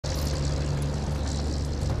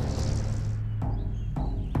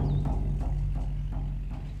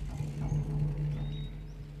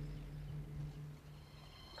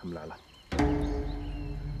们来了。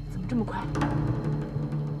怎么这么快？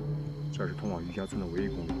这是通往余家村的唯一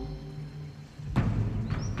公路。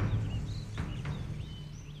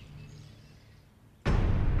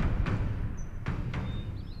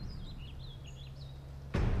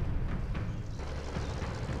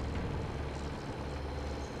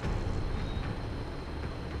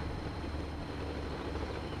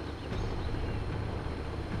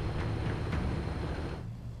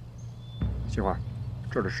杏花，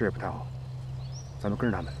这儿的视野不太好，咱们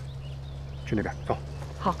跟着他们去那边走。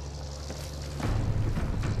好。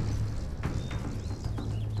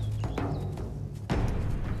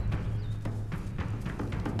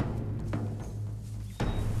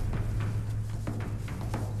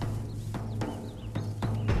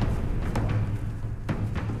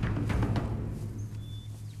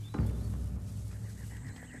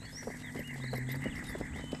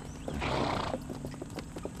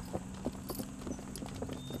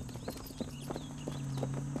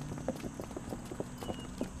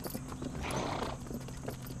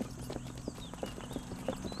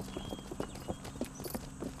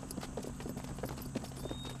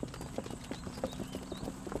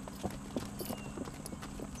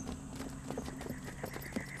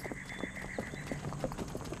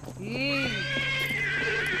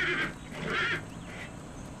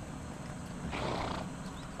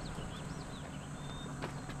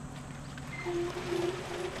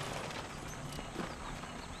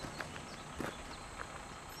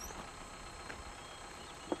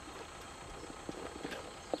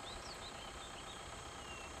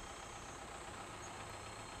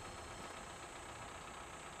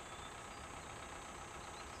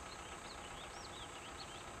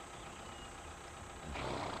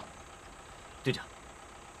队长，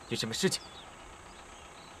有什么事情？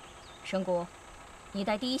神谷，你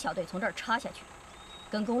带第一小队从这儿插下去，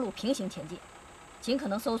跟公路平行前进，尽可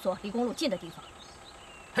能搜索离公路近的地方。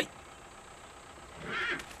嘿，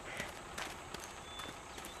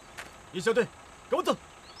一小队，跟我走。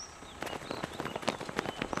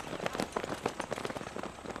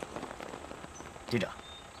队长，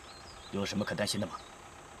有什么可担心的吗？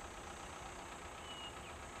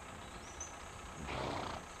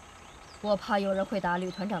 我怕有人会打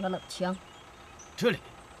旅团长的冷枪。这里？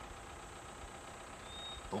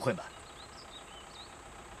不会吧？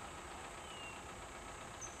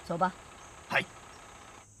走吧。嗨。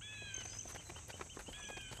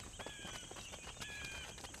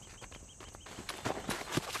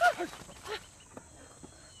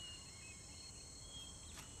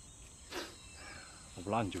我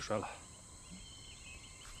不拉你就摔了，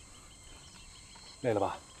累了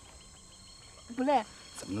吧？不累。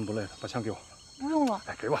 怎么能不累呢？把枪给我。不用了。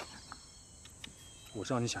哎，给我。我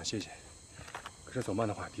知道你想歇歇，可是走慢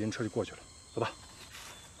的话，敌人车就过去了。走吧。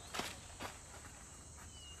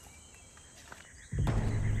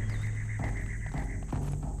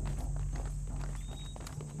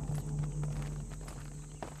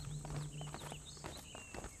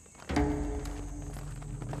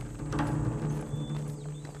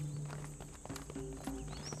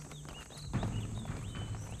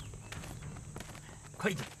快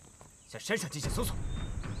一点，向山上进行搜索。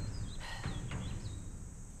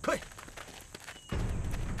快！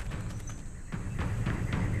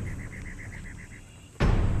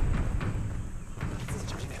自己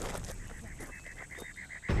小心点。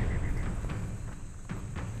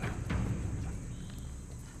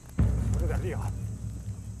我有点力啊。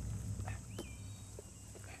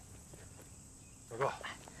小哥。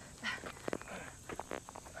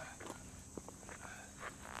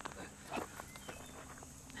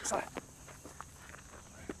 上来！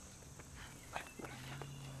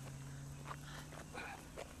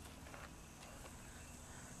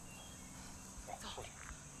走，过去。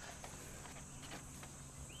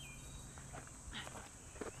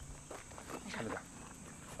看着点。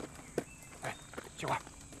哎，菊花，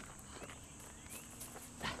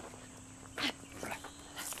出来，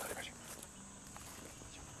到这边去。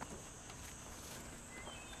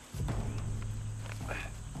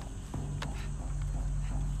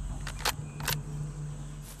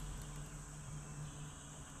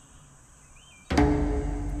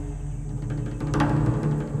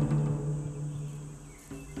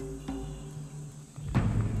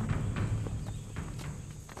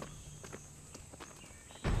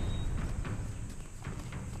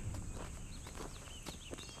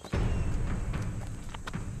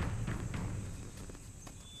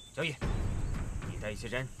小野，你带一些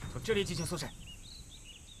人从这里进行搜山。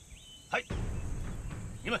嗨，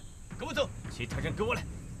你们跟我走，其他人跟我来。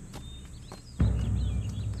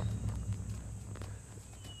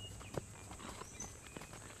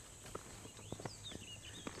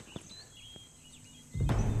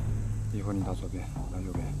你到左边，我到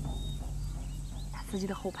右边。他司机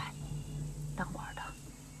的后排，当官的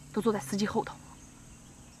都坐在司机后头。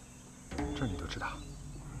这你都知道？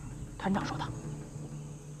团长说的。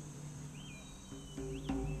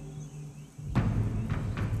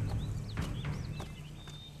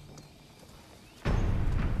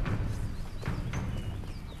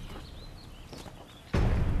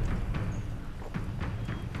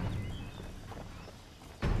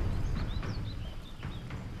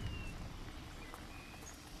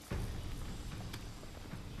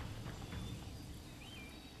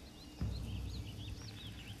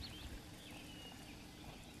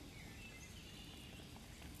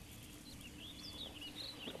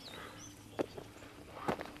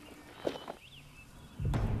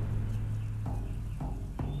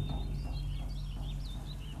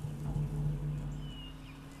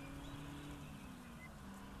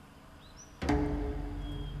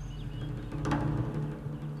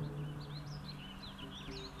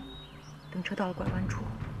等车到了拐弯处，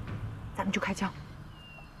咱们就开枪。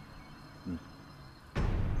嗯。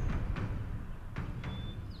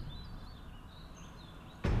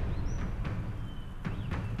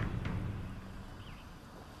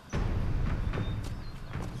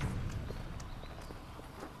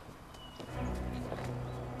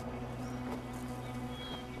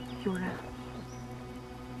有人。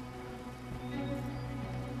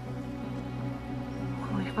会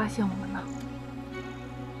不会发现我们呢？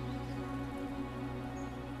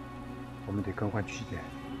 我们得更换区间。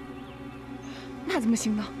那怎么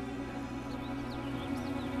行呢？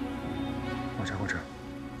往车，往车，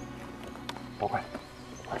跑快，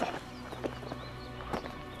快走！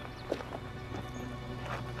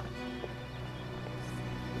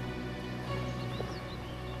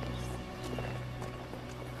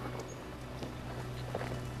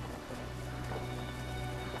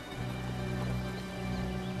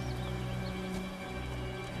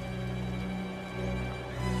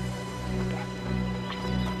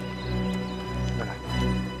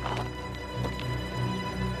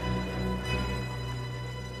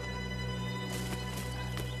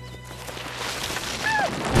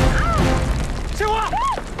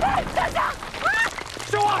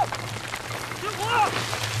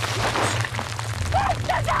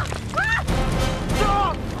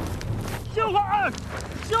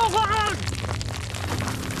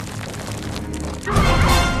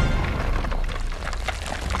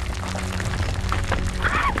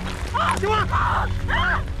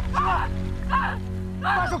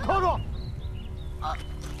把手铐住！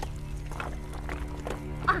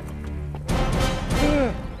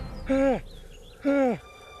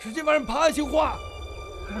使劲往上爬，兴华！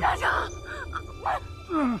大长，拉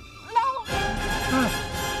我！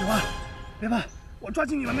兴华，别怕，我抓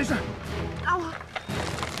紧你了，没事。拉我！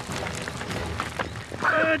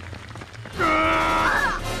大长，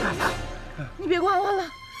你别管我了，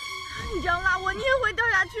你这样拉我，你也会掉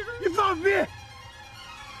下去的。你放屁！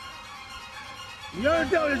你要是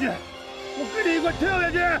掉下去，我跟你一块跳下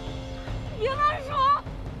去。别乱说。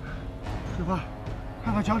兴华，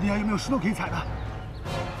看看脚底下有没有石头可以踩的。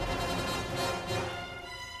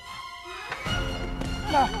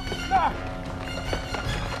那儿，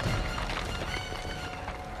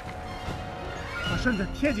把身子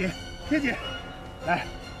贴紧，贴紧。来，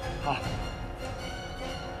好。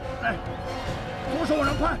来，左手往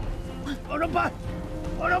上攀，往上攀，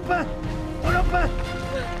往上攀，往上攀。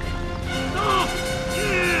走！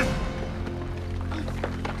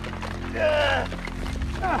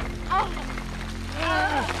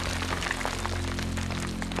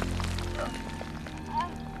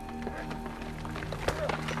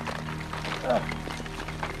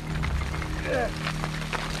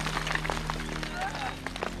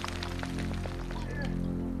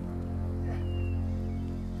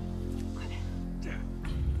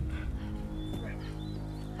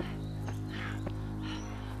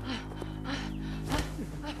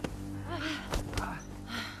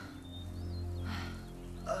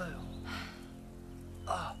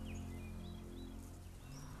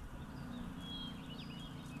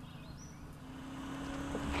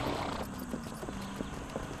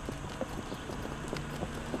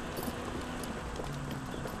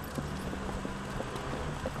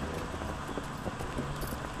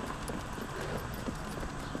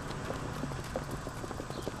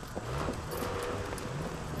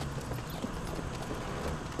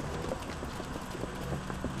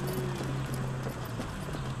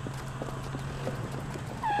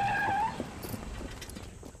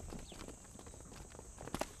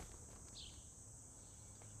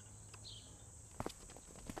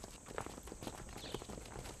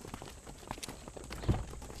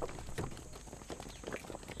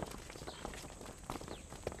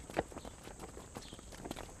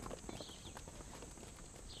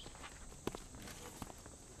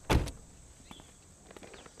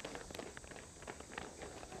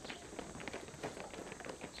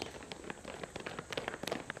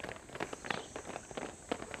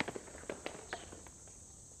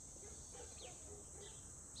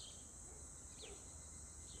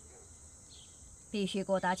必须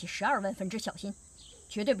给我打起12万分之小心，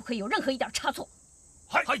绝对不可以有任何一点差错。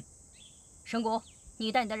嗨，申国，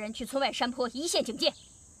你带你的人去村外山坡一线警戒。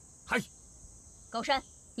嗨，高山，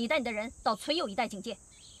你带你的人到村右一带警戒，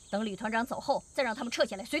等吕团长走后，再让他们撤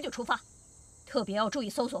下来，随队出发。特别要注意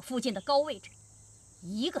搜索附近的高位置，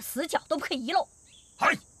一个死角都不可以遗漏。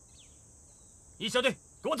嗨，一小队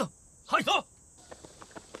跟我走，嗨，走。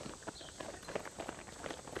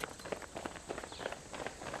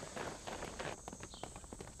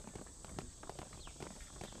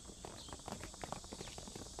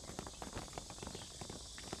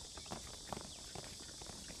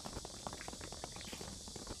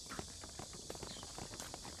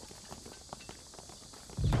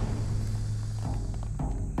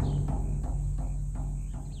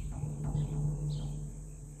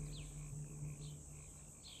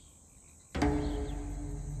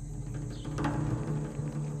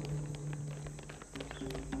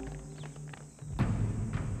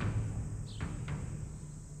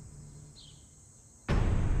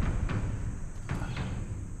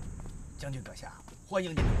将军阁下，欢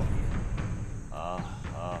迎您的光临。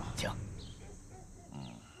请。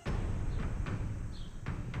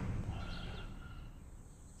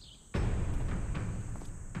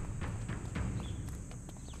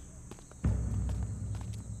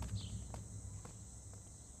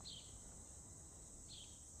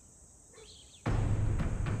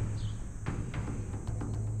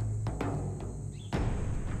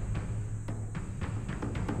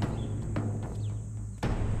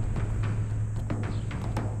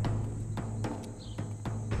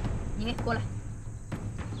你过来，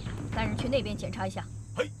带人去那边检查一下。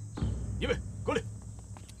嘿，你们过来。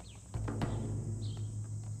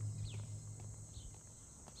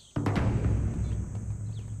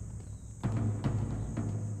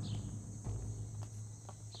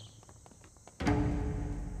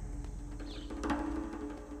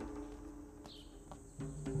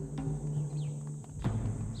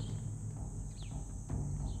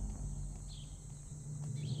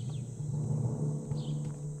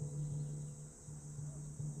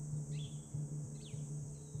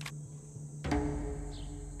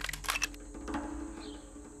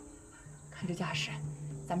看这架势，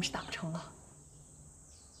咱们是打不成了。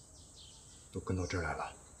都跟到这儿来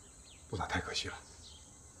了，不打太可惜了。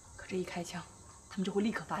可这一开枪，他们就会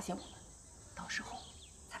立刻发现我们，到时候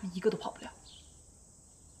咱们一个都跑不了。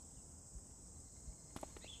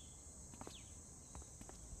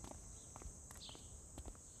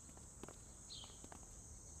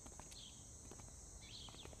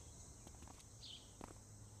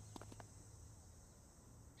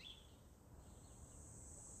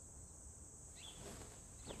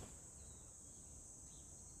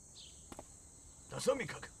到上面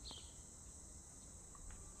看看，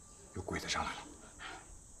有鬼子上来了。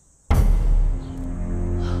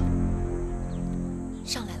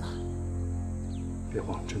上来了，别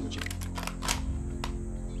慌，沉住气。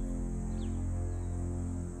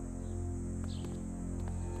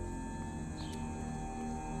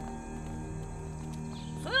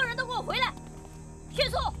所有人都给我回来，迅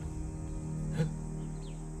速！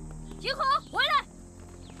集合，回来！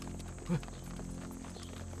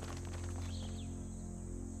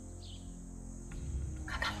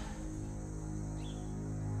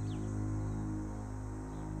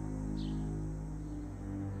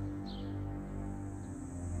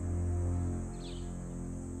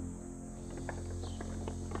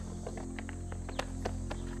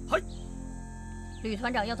吕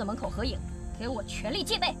团长要在门口合影，给我全力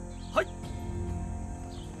戒备。嗨，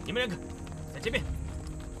你们两个在这边。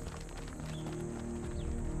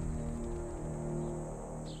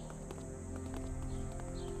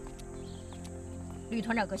吕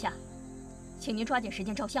团长阁下，请您抓紧时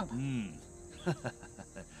间照相吧。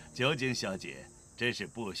酒井小姐真是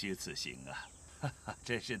不虚此行啊！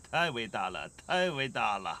真是太伟大了，太伟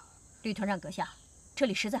大了！吕团长阁下，这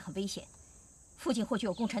里实在很危险，附近或许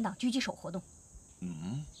有共产党狙击手活动。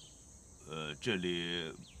这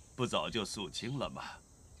里不早就肃清了吗？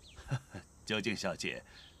酒井小姐，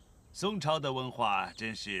宋朝的文化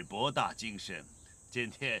真是博大精深，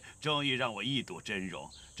今天终于让我一睹真容，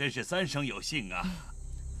真是三生有幸啊！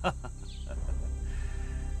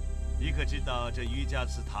你可知道这瑜伽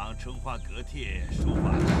祠堂春花阁帖书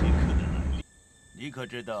法石刻的来历？你可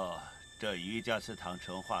知道这瑜伽祠堂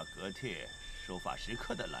春花阁帖书法石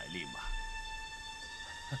刻的来历吗？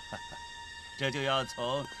这就要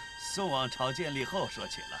从宋王朝建立后说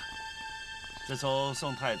起了。自从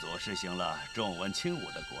宋太祖实行了重文轻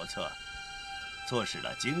武的国策，促使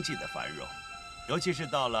了经济的繁荣，尤其是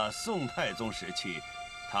到了宋太宗时期，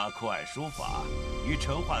他酷爱书法，于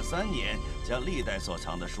成化3年将历代所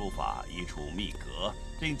藏的书法移除秘阁，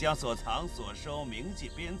并将所藏所收铭记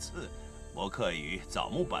编次摹刻于枣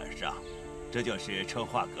木板上，这就是称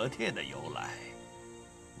画阁帖的由来。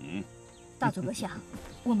大佐阁下，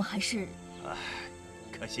我们还是……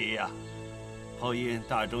可惜呀，后因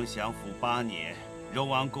大中祥符8年，荣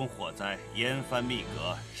王宫火灾，淹翻秘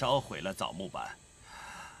阁，烧毁了枣木板。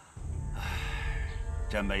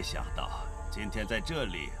真没想到。 今天在这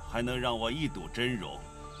里还能让我一睹真容，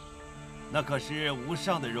那可是无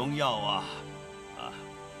上的荣耀啊！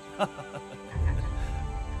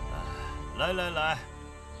来来来，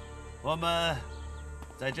我们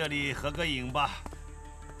在这里合个影吧。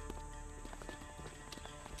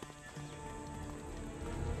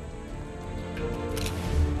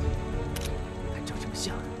还照什么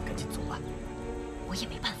相？赶紧走吧。我也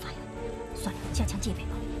没办法呀，算了，加强戒备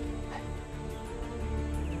吧。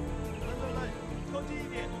 靠近一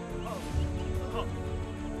点，好，很好，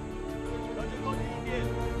大家靠近一点，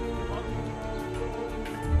好，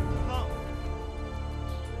很好，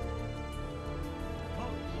好，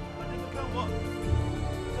大家都看我，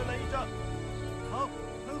再来一张，好，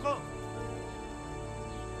很好。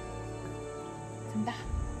怎么打？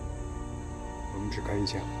我们只开一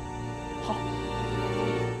枪。好。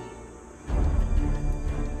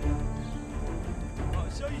好，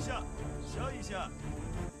消一下，消一下。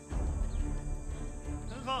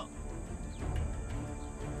 很好，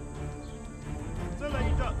再来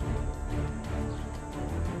一张。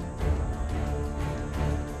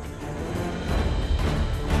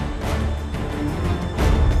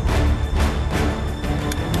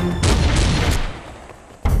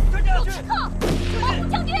有刺客！保护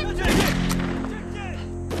将军！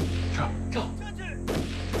撤！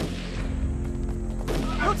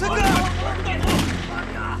有刺客！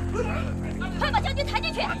快把将军抬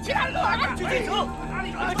进去，其他人跟我来！狙击手！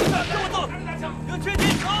有刺客，跟我走！有狙击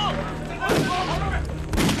手！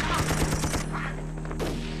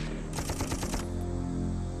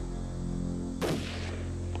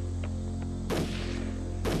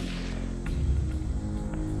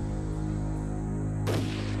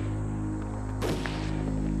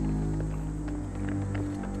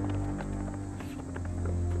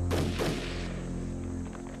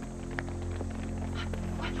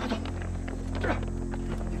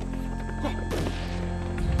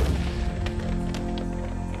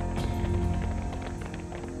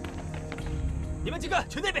 你们几个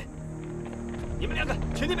去那边，你们2个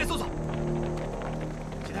去那边搜索，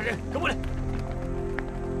其他人跟我来。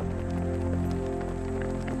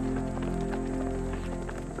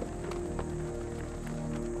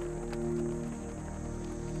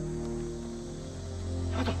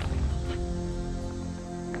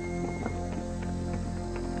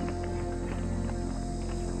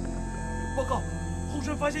报告，后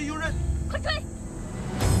山发现有人，快追！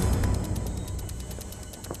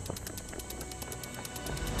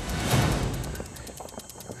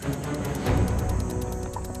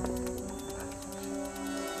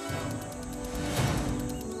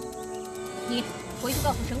 你回去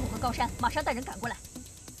告诉神谷和高山，马上带人赶过来，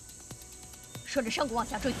顺着山谷往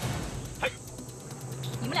下追。嗨！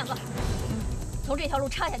你们2个从这条路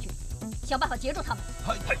插下去，想办法截住他们。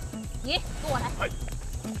嗨！你跟我来。嗨！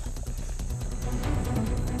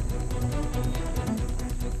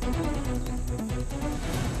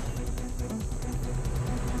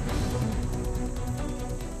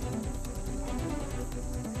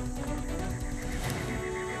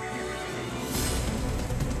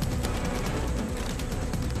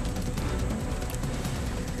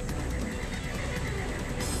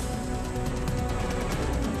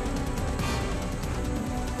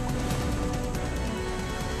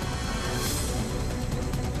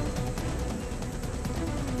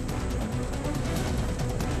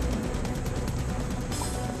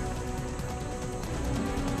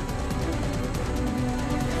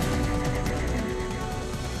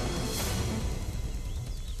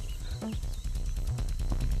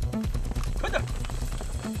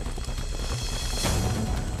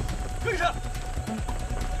跟上！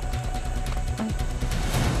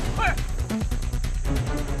快！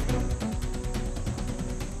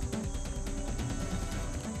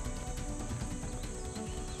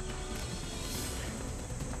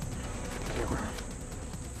这会儿，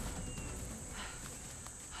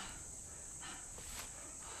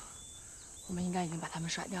我们应该已经把他们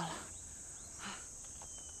甩掉了。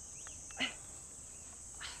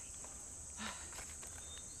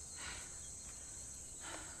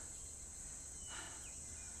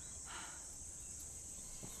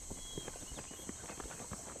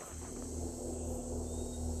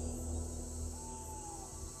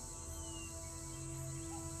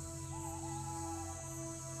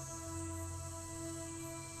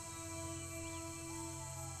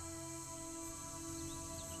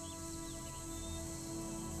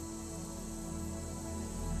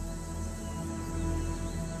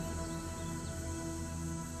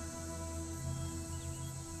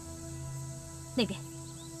那边。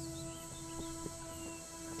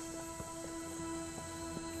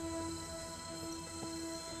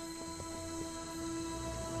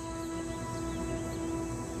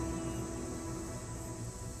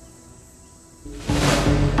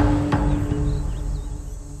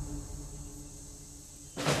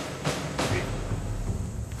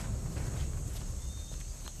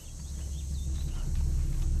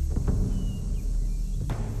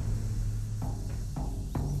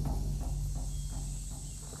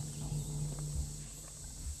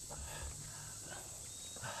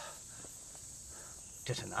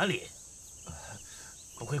这是哪里？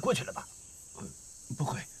不会过去了吧？不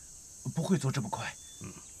会走这么快。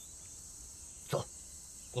走，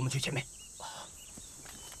我们去前面。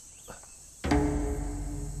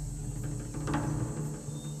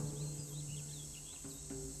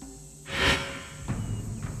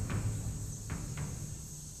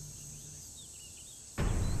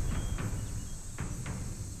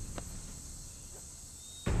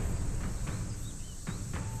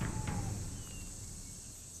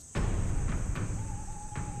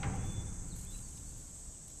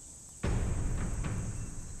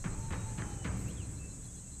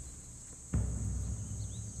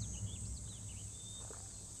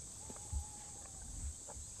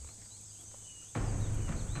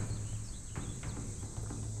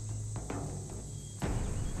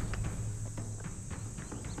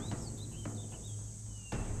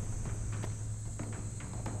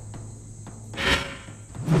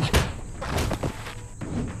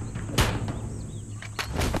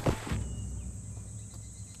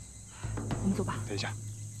我们走吧。等一下，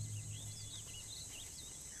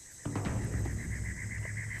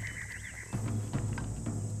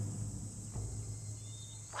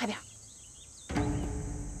快点。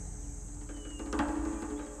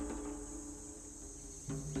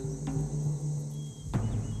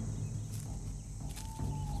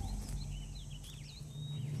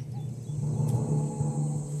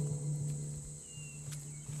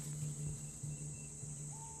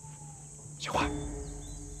小花，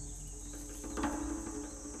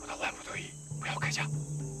我到万不得已不要开枪。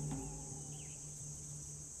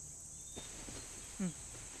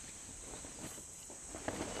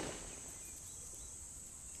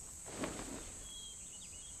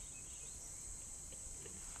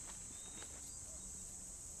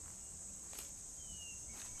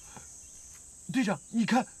队长，你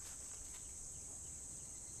看，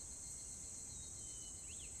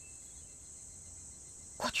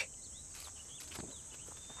过去。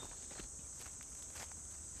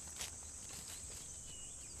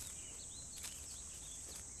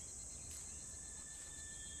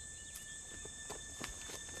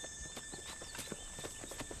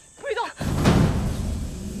不许动！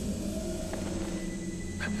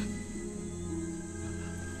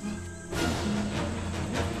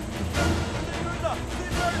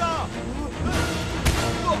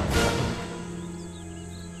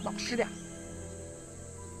老实点。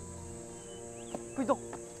不许动！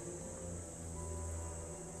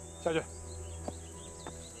下去。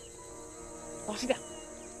老实点。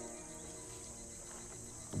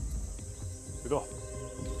别动。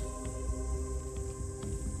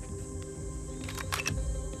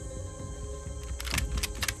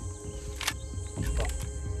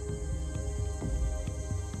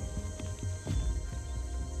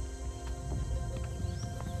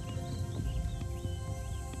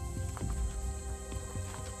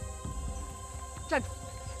站住！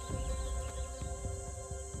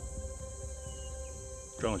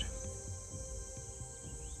装上去。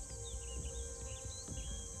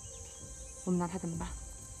我们拿他怎么办？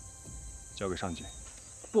交给上级。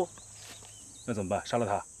不。那怎么办？杀了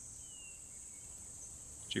他。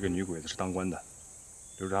这个女鬼子是当官的，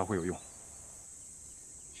留着她会有用。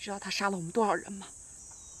知道他杀了我们多少人吗？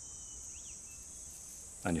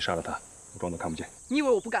那你杀了他，我装作看不见。你以为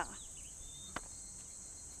我不敢啊？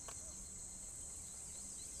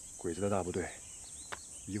鬼子的大部队，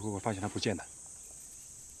一会儿会发现他不见的。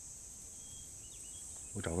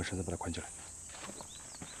我找个绳子把他捆起来。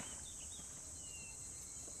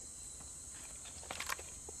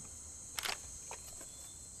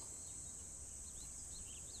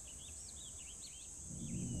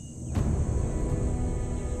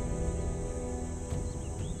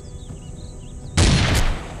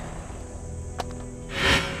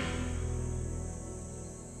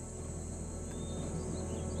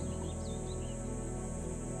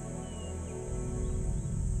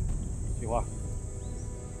听话，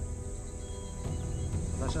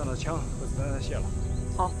把他身上的枪和子弹卸了。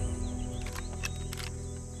好。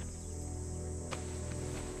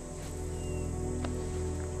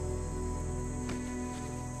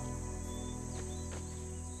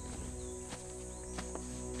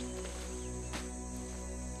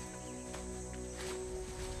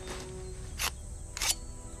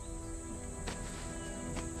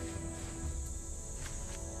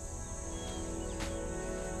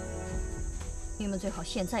你们最好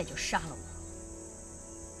现在就杀了我，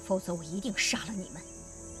否则我一定杀了你们。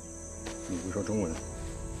你会说中文？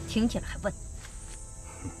听见了还问？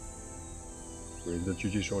鬼子的狙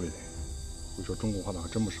击手里会说中国话的还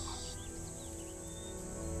真不少。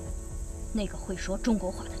那个会说中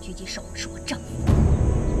国话的狙击手是我丈夫，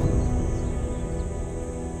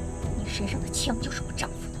你身上的枪就是我丈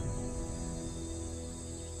夫的。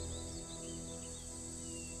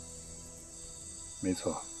没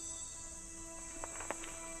错。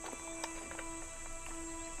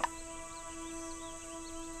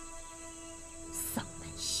丧门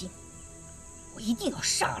星，我一定要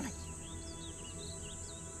杀了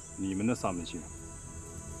你！你们的丧门星，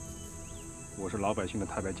我是老百姓的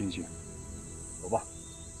太白金星。走吧。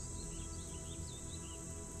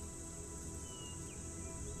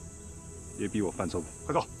别逼我犯错误，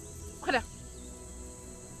快走！快点！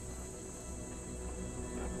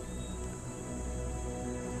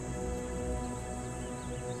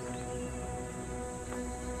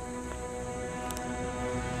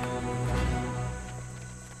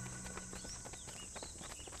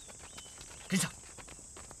跟上，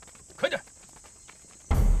快点！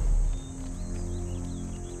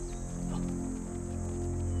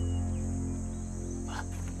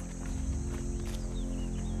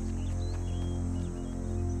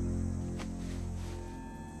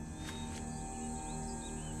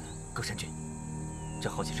高山君，这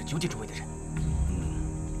好像是究竟诸位的人。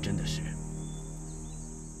真的是。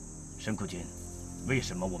神谷君，为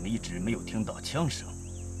什么我们一直没有听到枪声？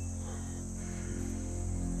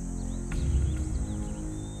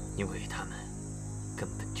因为他们根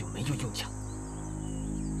本就没有用枪。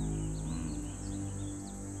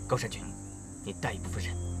高山君，你带一部分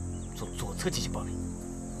人从左侧进行包围，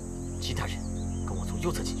其他人跟我从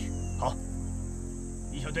右侧进去。好，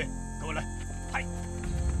一小队跟我来。嗨，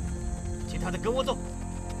其他的跟我走。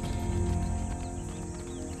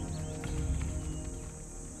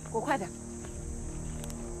给我快点！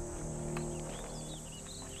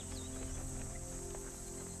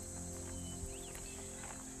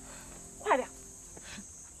快点！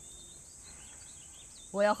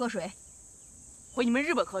我要喝水。回你们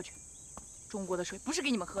日本喝去，中国的水不是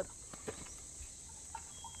给你们喝的。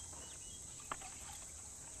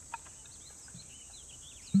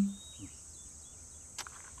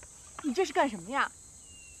你这是干什么呀？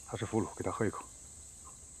他是俘虏，给他喝一口。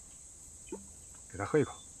给他喝一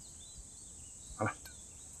口。好了。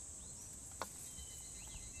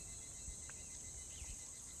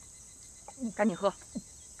赶紧喝，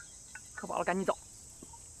喝饱了赶紧走。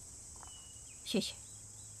谢谢。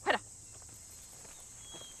快点！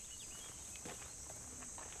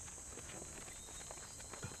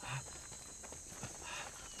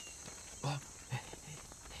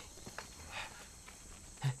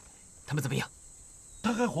他们怎么样？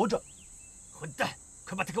他还活着。混蛋！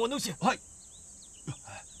快把他给我弄醒！嗨！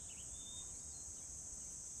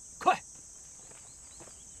快！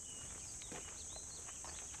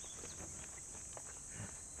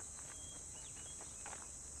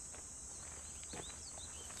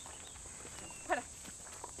快点！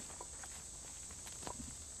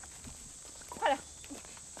快点！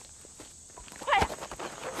快呀！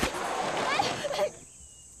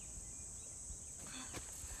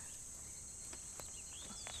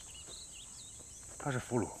他是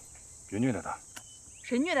俘虏，别虐待他。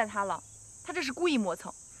谁虐待他了？他这是故意磨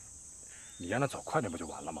蹭。你让他走快点不就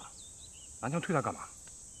完了吗？拿枪推他干嘛？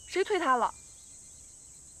谁推他了？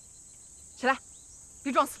起来，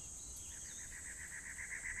别装死！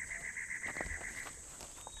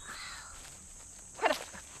快点！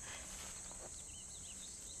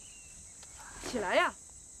起来呀！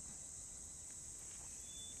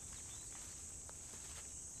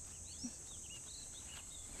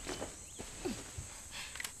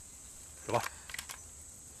走吧，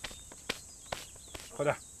快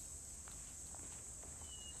点！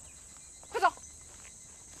快走！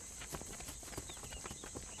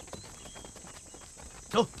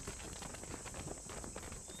走！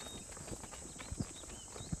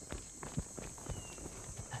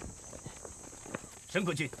神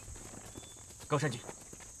谷君，高山君，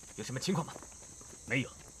有什么情况吗？没有。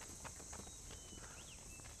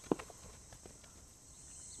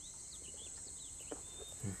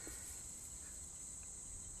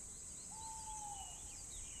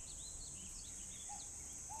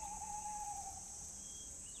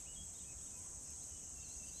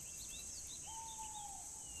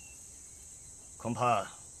恐怕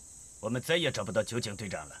我们再也找不到酒井队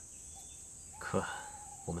长了。可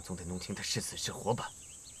我们总得弄清他是死是活吧？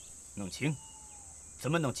弄清？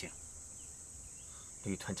怎么弄清？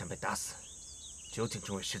吕团长被打死，酒井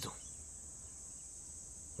中尉失踪，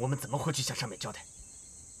我们怎么会去向上面交代？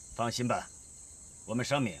放心吧，我们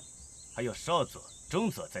上面还有少佐、中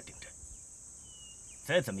佐在顶着，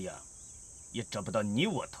再怎么样也找不到你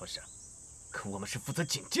我头上。可我们是负责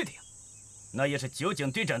警戒的呀，那也是酒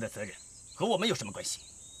井队长的责任，和我们有什么关系？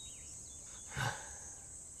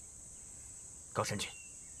高山君，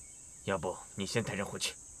要不你先带人回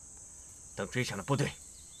去，等追上了部队，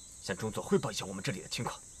向中佐汇报一下我们这里的情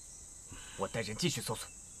况。我带人继续搜索。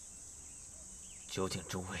酒井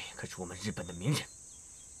中尉可是我们日本的名人，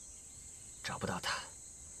找不到他，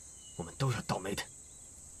我们都要倒霉的。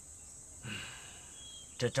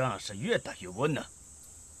这仗是越打越温呢。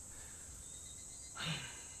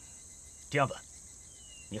这样吧，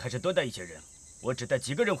你还是多带一些人，我只带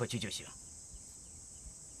几个人回去就行。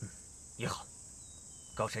也好，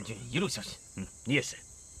高山君一路小心。你也是。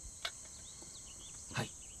嗨，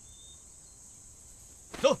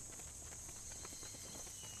走。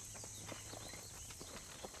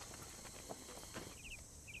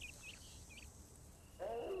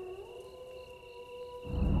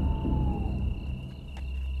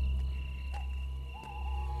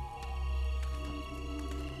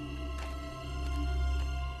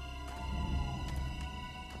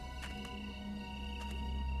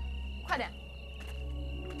快点！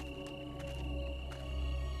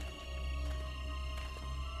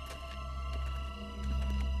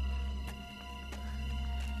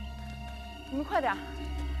你们快点！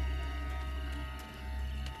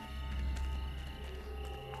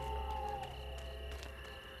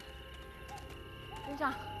跟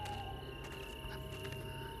上！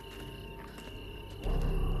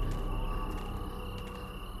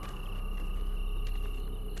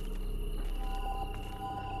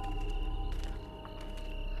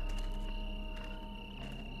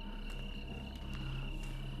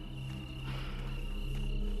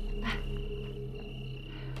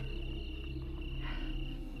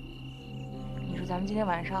咱们今天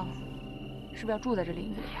晚上是不是要住在这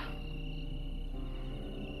林子里呀？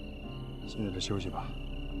现在就休息吧，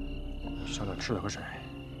去找点吃的和水。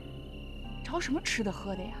找什么吃的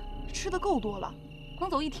喝的呀？吃的够多了，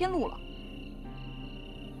光走1天路了。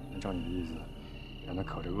按照你的意思，让他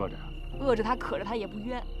渴着饿着呀？饿着他渴着他也不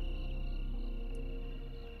冤。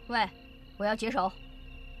喂，我要解手。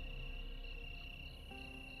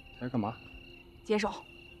他要干嘛？解手。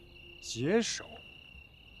解手？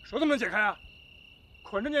手怎么能解开啊？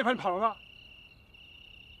捆着你也怕你跑了呢？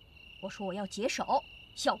我说我要解手，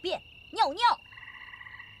小便、尿尿。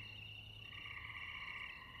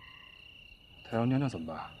他要尿尿怎么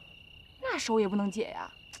办？那手也不能解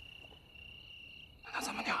呀。那他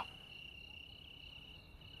怎么尿？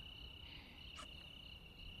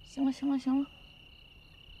行了，行了，行了。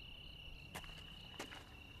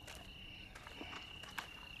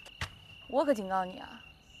我可警告你啊，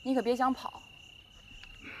你可别想跑。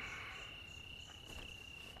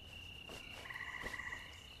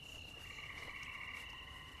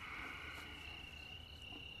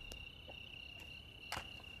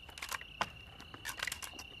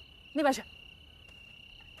那边去。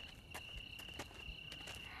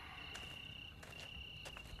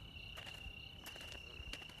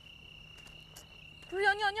不是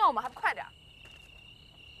要尿尿吗？还不快点！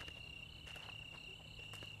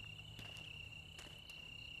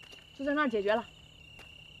就在那儿解决了。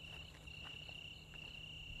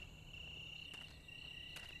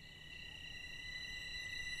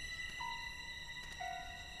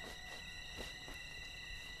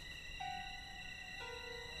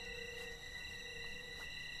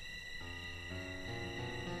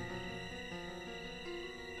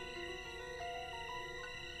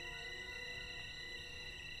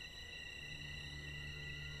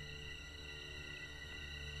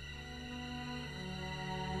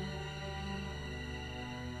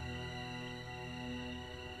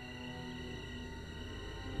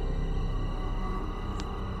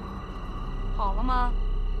好了吗？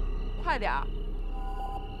快点儿！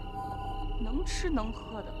能吃能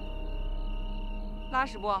喝的，拉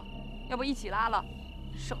屎不？要不一起拉了，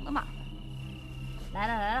省得麻烦。来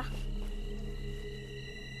了来了。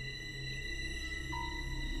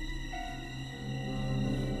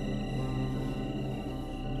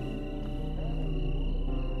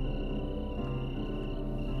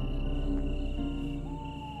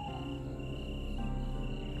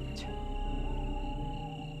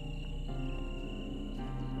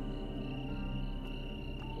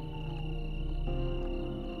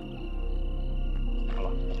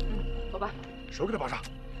手给他绑上，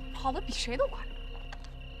跑得比谁都快。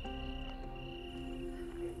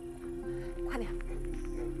快点，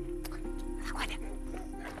快点！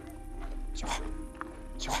小花，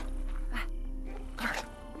小花，哎，快点！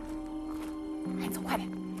哎，走，快点！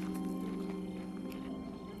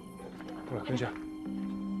蹲下。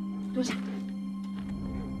蹲下。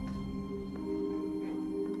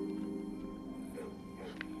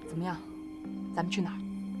怎么样？咱们去哪儿？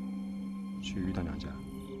去于大娘家。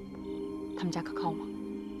他们家可靠吗？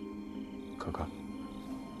可靠。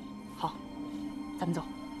好，咱们走。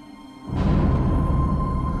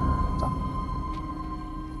走。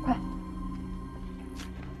快。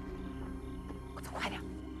走快点。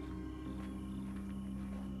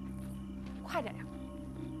快点呀！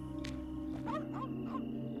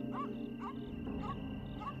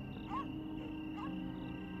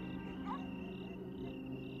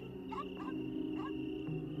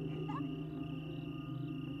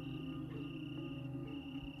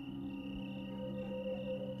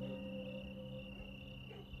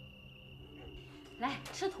 来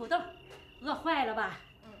吃土豆，饿坏了吧？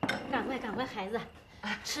赶快赶快，孩子，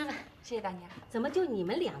吃吧。谢谢大娘。怎么就你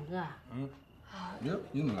们2个？哟，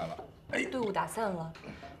你怎么来了？队伍打散了，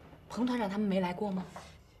彭团长他们没来过吗？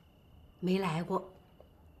没来过。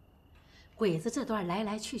鬼子这段来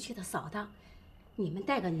来去去的扫荡，你们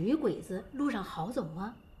带个女鬼子，路上好走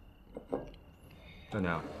吗？大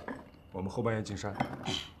娘，我们后半夜进山。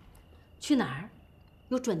去哪儿？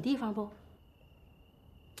有准地方不？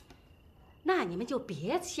 那你们就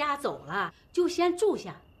别瞎走了，就先住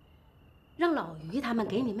下，让老于他们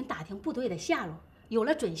给你们打听部队的下落，有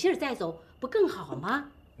了准信再走，不更好吗？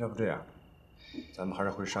要不这样，咱们还是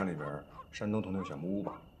回山里边山东屯那个小木屋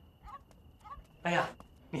吧。哎呀，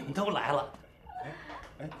你们都来了！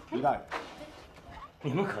于大爷，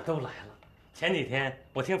你们可都来了。前几天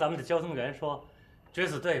我听咱们的交通员说，决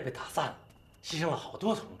死队被打散了，牺牲了好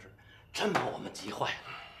多同志，真把我们急坏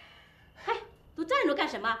了。 都站着干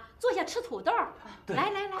什么？坐下吃土豆。来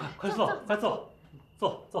来来，快坐，快坐，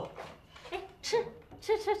坐。哎，吃。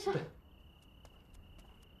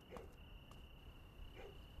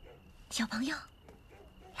小朋友，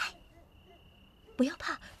来，不要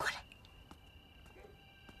怕，过来。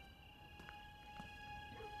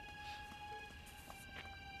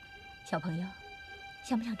小朋友，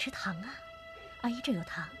想不想吃糖啊？阿姨这有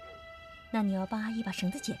糖，那你要帮阿姨把绳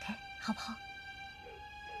子解开，好不好？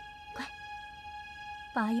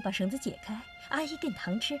 帮阿姨把绳子解开，阿姨给你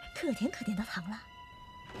糖吃，可甜可甜的糖了。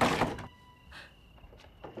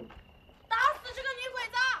打死这个女鬼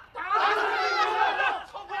子！打死这个女鬼子！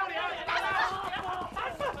臭不要脸！打死！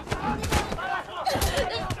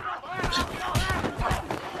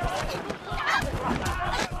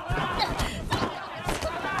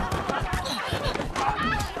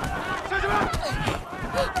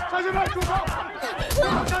乡亲们，住手！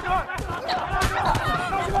乡亲们，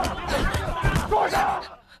坐下！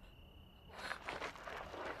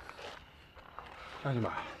 乡亲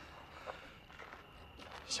们，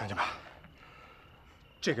乡亲们，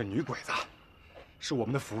这个女鬼子是我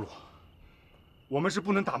们的俘虏，我们是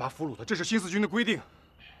不能打骂俘虏的，这是新四军的规定。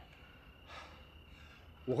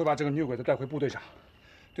我会把这个女鬼子带回部队上，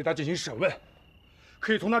对她进行审问，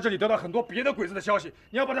可以从她这里得到很多别的鬼子的消息。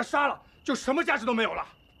你要把她杀了，就什么价值都没有了。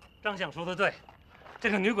张相说的对，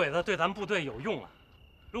这个女鬼子对咱们部队有用啊。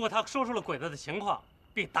如果她说出了鬼子的情况，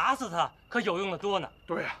比打死她可有用的多呢。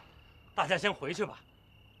对呀。 大家先回去吧，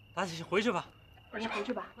大家先回去吧。先回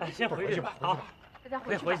去吧。哎，先回去吧。好，大家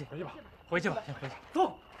回去吧，回去吧，先回去。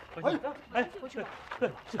走，回去。哎，回去吧。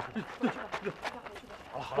对，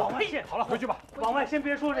好了，往外先，好了，回去吧。往外先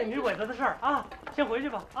别说这女鬼子的事儿啊，先回去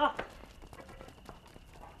吧啊。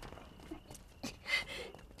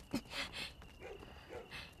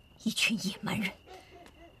一群野蛮人。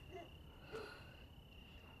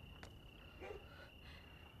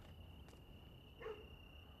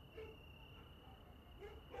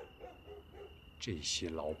 这些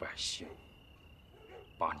老百姓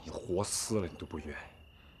把你活撕了，你都不冤。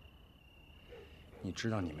你知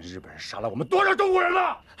道你们日本人杀了我们多少中国人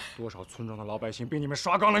了？多少村庄的老百姓被你们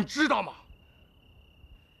刷光了，你知道吗？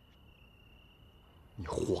你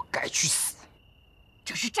活该去死！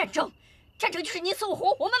这是战争，战争就是你死我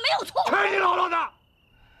活，我们没有错。去你姥姥的！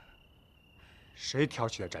谁挑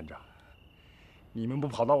起的战争？你们不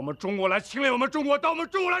跑到我们中国来侵略我们中国，到我们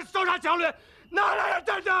中国来烧杀抢掠，哪来的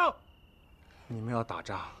战争？ 你们要打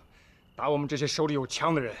仗，打我们这些手里有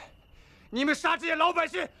枪的人；你们杀这些老百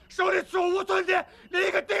姓，手里手无寸铁，连一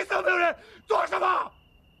个钉子都没有人，做什么？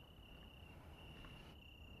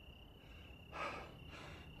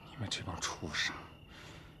你们这帮畜生，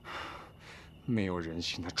没有人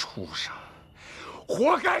性的畜生，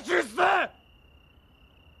活该去死！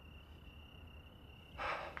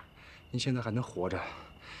你现在还能活着，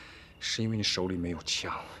是因为你手里没有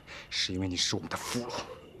枪，是因为你是我们的俘虏。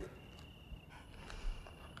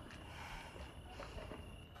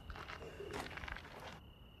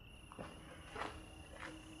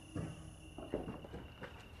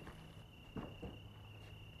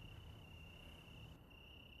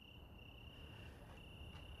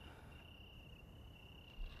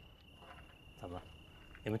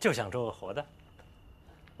你们就想做个活的？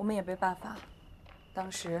我们也没办法。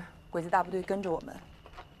当时鬼子大部队跟着我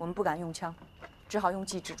们不敢用枪，只好用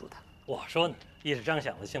计制住他。我说呢，一时张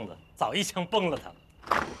响的性子，早一枪崩了他们。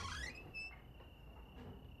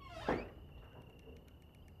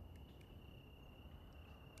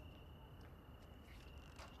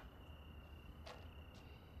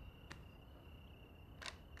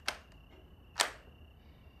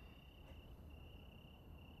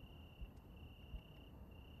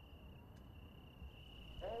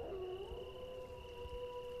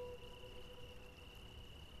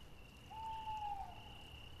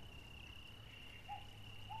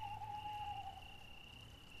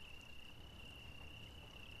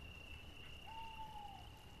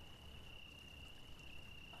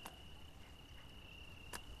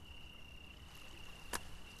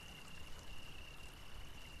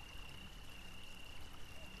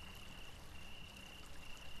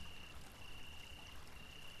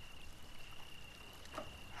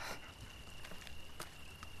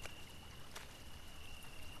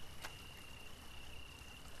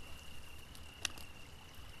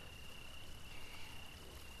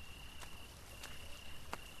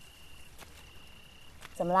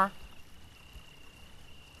怎么啦？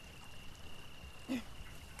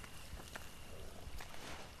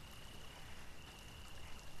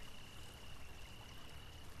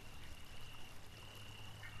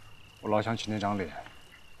我老想起那张脸，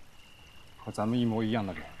和咱们一模一样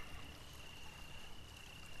的脸。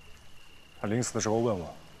他临死的时候问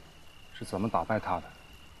我，是怎么打败他的。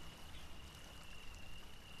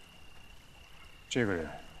这个人，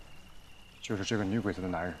就是这个女鬼子的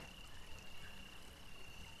男人。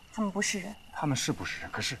他们不是人。他们是不是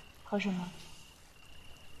人？可是什么？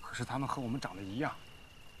可是他们和我们长得一样。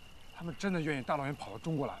他们真的愿意大老远跑到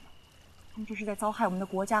中国来吗？他们这是在糟害我们的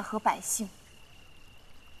国家和百姓。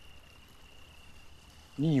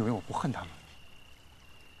你以为我不恨他们？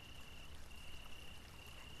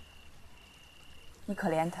你可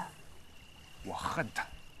怜他。我恨他，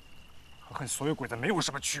和恨所有鬼子没有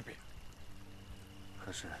什么区别。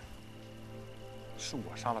可是，是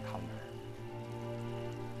我杀了他的男人。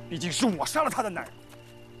毕竟是我杀了他的男人。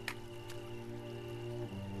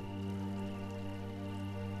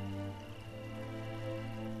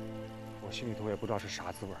我心里头也不知道是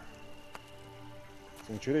啥滋味儿，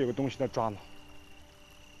总觉得有个东西在抓挠。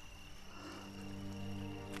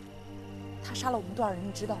他杀了我们多少人，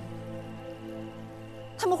你知道吗？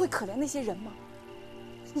他们会可怜那些人吗？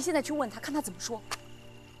你现在去问他，看他怎么说。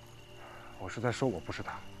我是在说我不是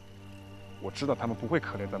他，我知道他们不会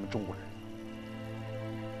可怜咱们中国人。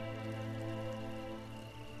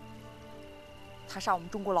他杀我们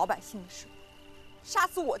中国老百姓的时候，杀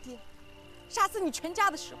死我爹，杀死你全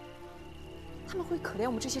家的时候，他们会可怜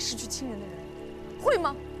我们这些失去亲人的人，会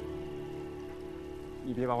吗？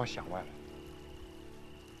你别把我想歪了，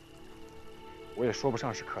我也说不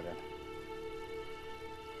上是可怜的，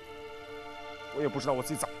我也不知道我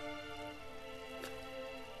自己咋了。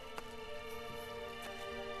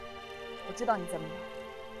我知道你怎么了，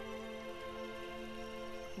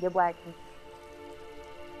你爹不爱听。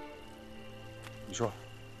你说，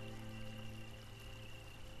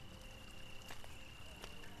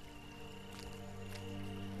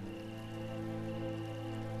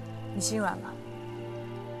你心软了，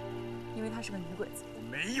因为她是个女鬼子。我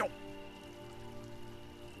没有，我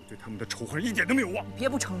对他们的仇恨一点都没有忘。你别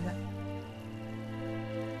不承认，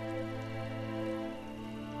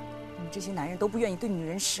你们这些男人都不愿意对女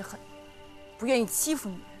人施狠，不愿意欺负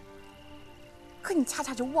女人，可你恰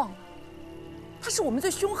恰就忘了，他是我们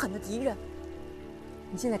最凶狠的敌人。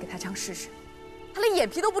你现在给他枪试试，他连眼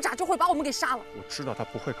皮都不眨就会把我们给杀了。我知道他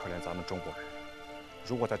不会可怜咱们中国人，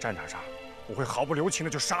如果在战场上，我会毫不留情的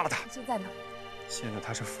就杀了他。现在呢？现在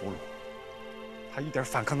他是俘虏，他一点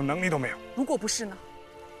反抗的能力都没有。如果不是呢？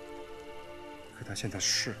可他现在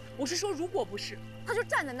是。我是说，如果不是，他就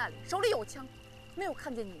站在那里，手里有枪，没有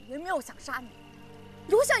看见你，也没有想杀你，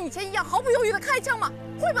你会像以前一样毫不犹豫的开枪吗？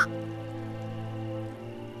会吗？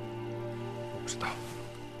我不知道。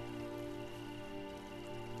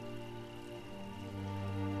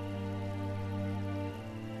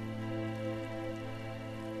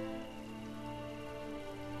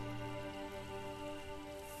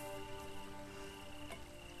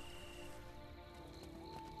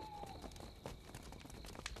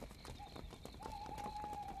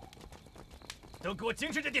都给我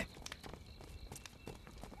精神着点！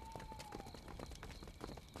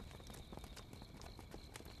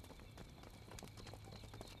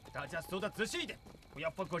大家搜得仔细一点，不要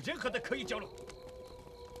放过任何的可疑角落。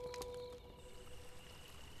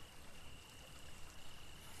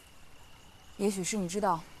也许是你知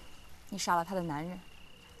道，你杀了他的男人，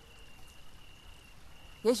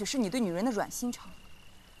也许是你对女人的软心肠。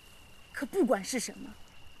可不管是什么，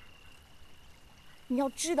你要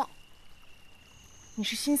知道，你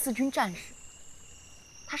是新四军战士，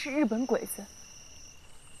他是日本鬼子，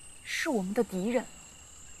是我们的敌人。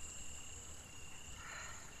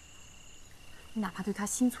你哪怕对他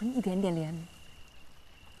心存一点点怜悯，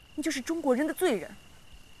你就是中国人的罪人。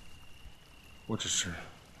我只是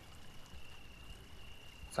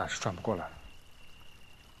暂时转不过来了。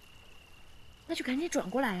那就赶紧转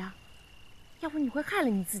过来呀，要不你会害了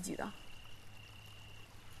你自己的。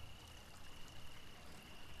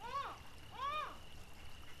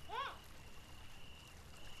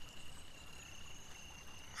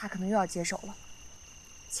他可能又要接手了，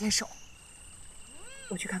接手，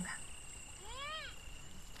我去看看。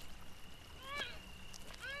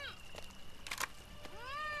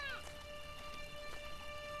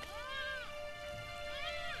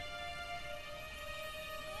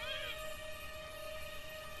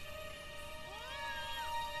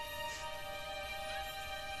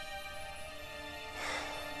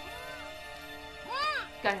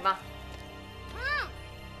干什么？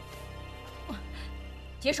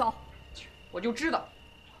解手！我就知道。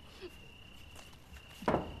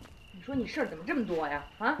你说你事儿怎么这么多呀？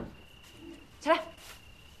啊！起来。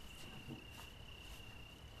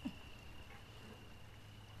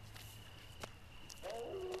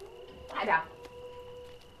快点。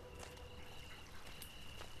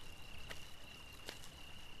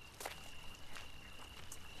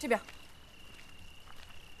这边。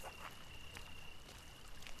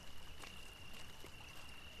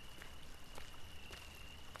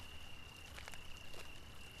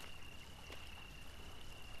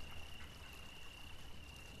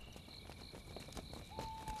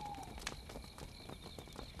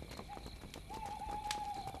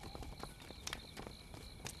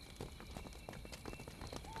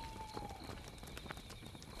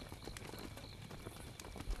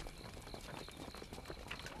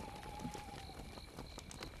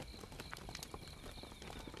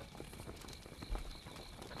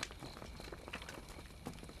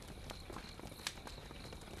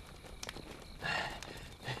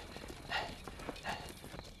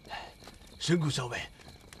神谷少尉，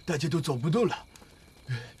大家都走不动了，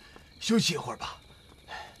休息一会儿吧。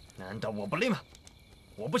难道我不累吗？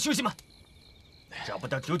我不休息吗？找不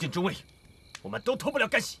到酒井中尉，我们都脱不了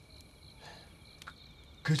干系。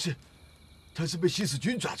可是，他是被新四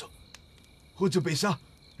军抓走，或者被杀，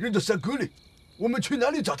扔到山沟里，我们去哪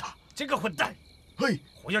里找他？这个混蛋！嘿，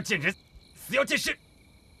活要见人，死要见尸。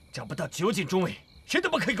找不到酒井中尉，谁都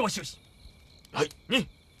不可以给我休息。嘿，你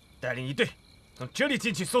带领一队从这里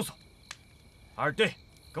进去搜索。二队，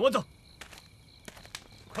跟我走，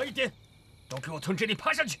快一点，都给我从这里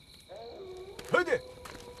爬上去！快点！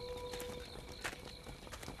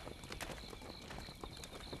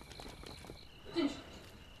进去。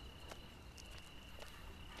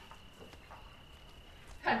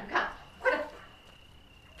看什么看？快点！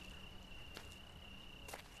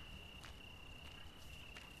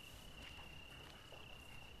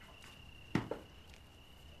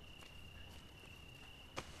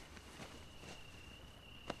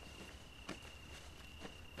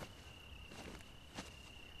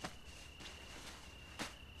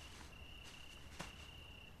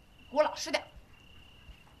给我老实点！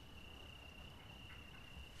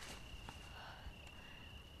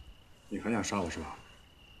你还想杀我是吧？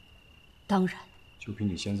当然，就凭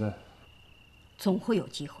你现在，总会有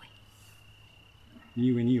机会。你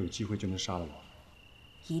以为你有机会就能杀了我？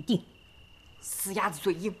一定。死鸭子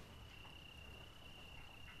嘴硬。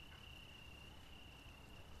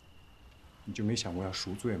你就没想过要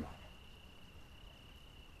赎罪吗？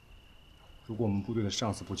如果我们部队的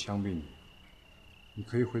上司不枪毙你，你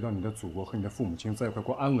可以回到你的祖国和你的父母亲在一块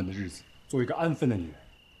过安稳的日子，做一个安分的女人。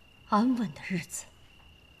安稳的日子，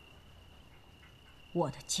我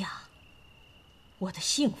的家，我的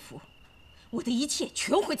幸福，我的一切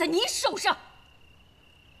全毁在你手上。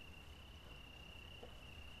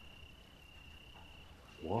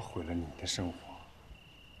我毁了你的生活。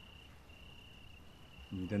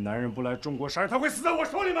你的男人不来中国杀人，他会死在我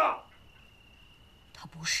手里吗？他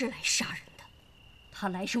不是来杀人的，他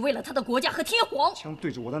来是为了他的国家和天皇。枪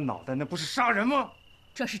对着我的脑袋，那不是杀人吗？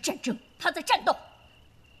这是战争，他在战斗。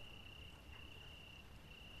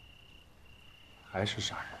还是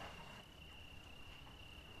杀人？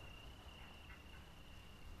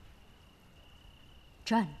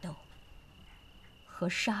战斗和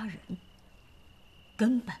杀人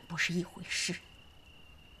根本不是一回事。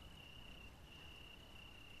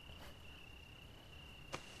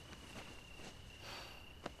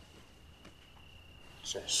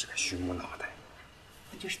真是个榆木脑袋！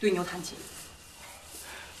你这是对牛弹琴。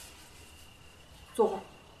坐会儿。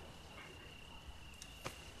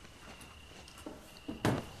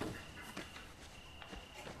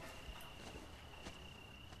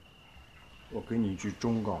我给你一句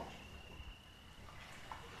忠告：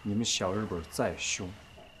你们小日本再凶，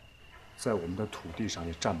在我们的土地上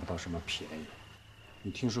也占不到什么便宜。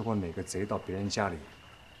你听说过哪个贼到别人家里，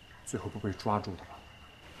最后不被抓住的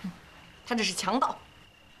吗？他这是强盗。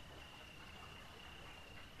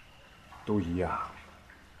都一样，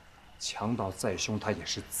强盗再凶，他也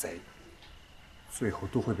是贼，最后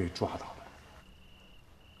都会被抓到的。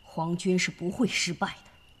皇军是不会失败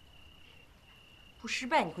的。不失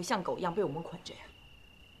败，你会像狗一样被我们捆着呀？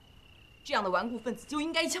这样的顽固分子就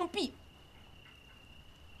应该一枪毙。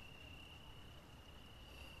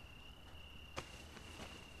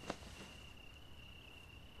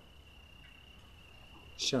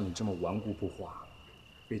像你这么顽固不化，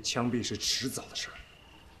被枪毙是迟早的事儿。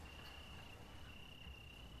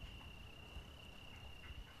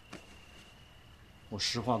我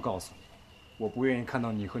实话告诉你，我不愿意看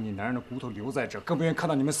到你和你男人的骨头留在这，更不愿意看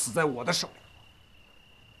到你们死在我的手里。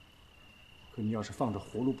可你要是放着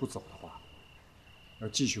活路不走的话，要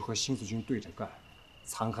继续和新四军对着干，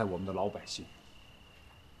残害我们的老百姓，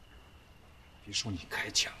别说你开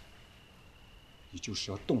枪，你就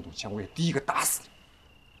是要动动枪，我也第一个打死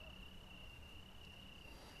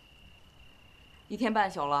你。 1天半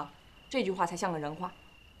宿了，这句话才像个人话。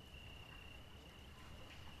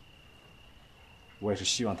我也是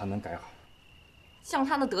希望他能改好。像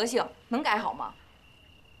他那德行，能改好吗？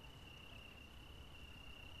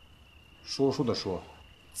说书的说，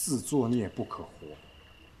自作孽不可活，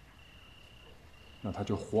那他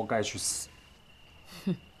就活该去死。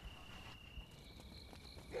哼。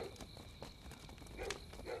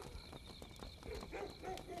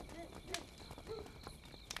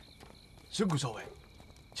神谷少尉，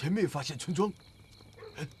前面发现村庄。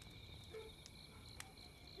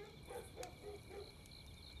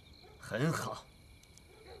很好，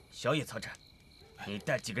小野曹长，你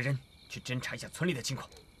带几个人去侦查一下村里的情况。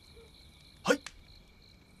嗨，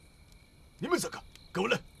你们3个跟我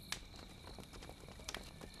来。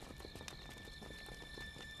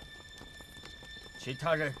其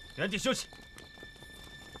他人原地休息。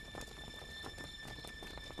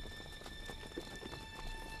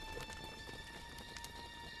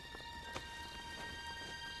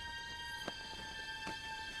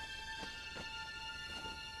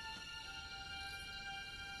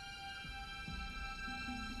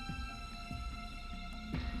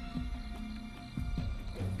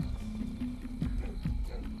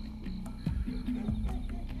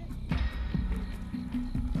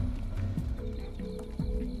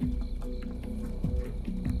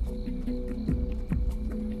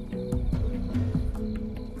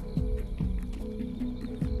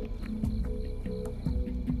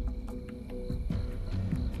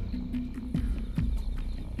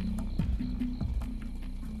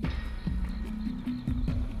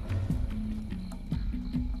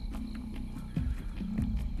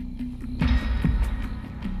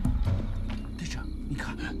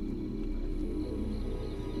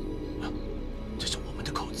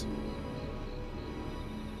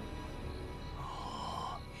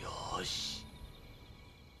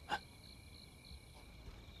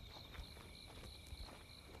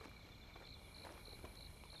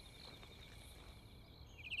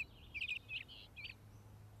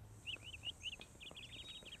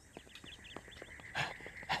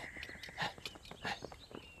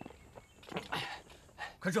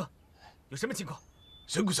 快说，有什么情况？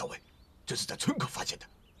神谷少尉，这是在村口发现的。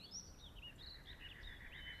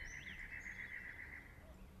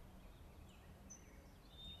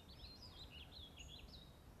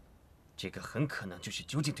这个很可能就是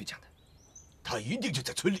究竟队长的，他一定就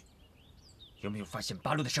在村里。有没有发现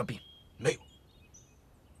八路的哨兵？没有。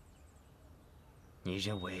你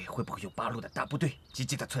认为会不会有八路的大部队集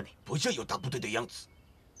结在村里？不像有大部队的样子。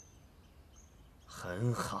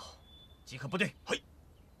很好，集合部队。嘿。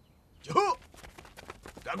 集合！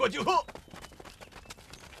赶快集合！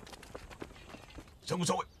神谷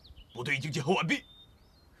少尉，部队已经集合完毕。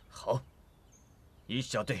好，1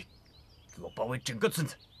小队给我包围整个村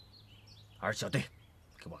子，2小队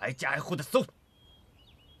给我挨家挨户的搜，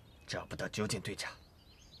找不到究竟队长，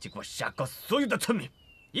就给我杀光所有的村民，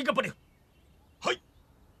一个不留。嘿，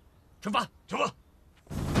出发！出发！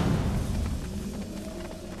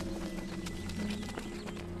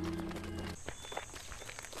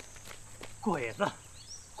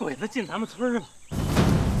 鬼子进咱们村了，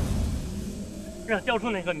让调出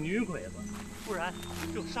那个女鬼子，不然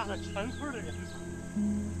就杀了全村的人了。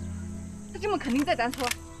他这么肯定在咱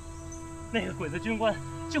村？那个鬼子军官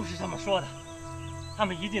就是这么说的。他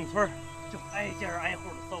们一进村，就挨家挨户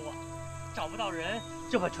的搜啊，找不到人，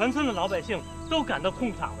就把全村的老百姓都赶到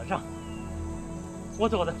空场子上。我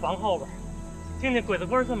躲在房后边，听见鬼子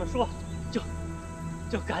官这么说，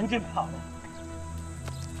就赶紧跑了。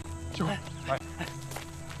小鬼，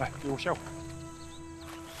来，给我歇会儿。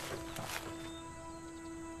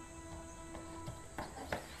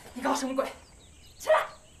你搞什么鬼？起来，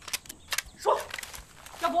说，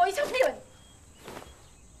要不我一枪毙了你！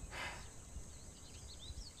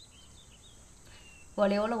我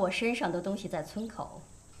留了我身上的东西在村口。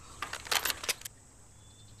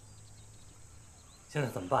现在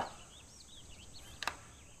怎么办？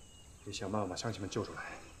得想办法把乡亲们救出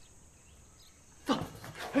来。走，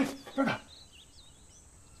哎，等等，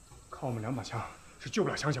靠我们2把枪是救不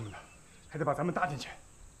了乡亲们的，还得把咱们搭进去。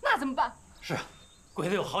那怎么办？是啊，鬼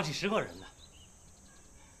子有好几10个人呢。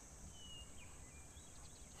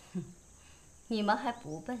你们还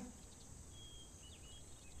不笨。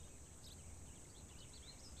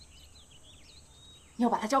你要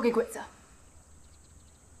把他交给鬼子？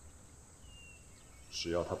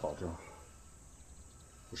只要他保证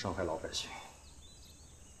不伤害老百姓。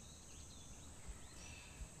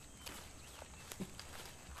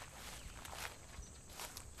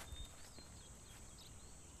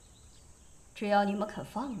只要你们肯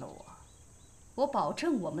放了我，我保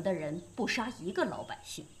证我们的人不杀一个老百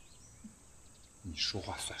姓。你说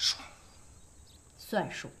话算数。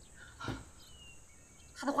算数。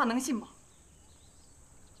他的话能信吗？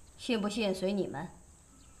信不信随你们。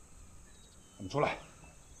你们出来。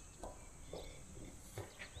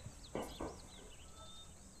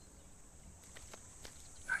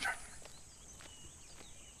看这儿。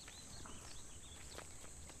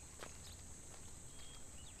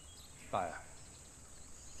大爷，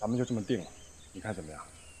咱们就这么定了，你看怎么样？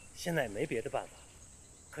现在也没别的办法，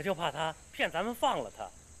可就怕他骗咱们放了他，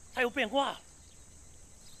他又变卦了。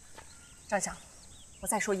站长，我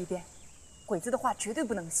再说一遍，鬼子的话绝对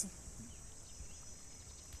不能信。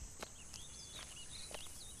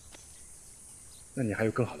那你还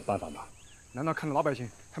有更好的办法吗？难道看着老百姓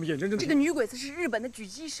他们眼睁睁？这个女鬼子是日本的狙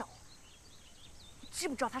击手，你知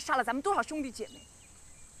不知道她杀了咱们多少兄弟姐妹？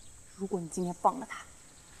如果你今天放了她，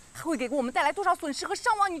她会给我们带来多少损失和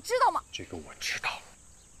伤亡，你知道吗？这个我知道。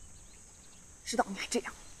知道你还这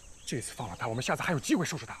样？这次放了她，我们下次还有机会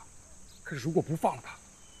收拾她。可是如果不放了她，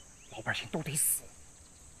老百姓都得死。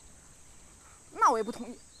那我也不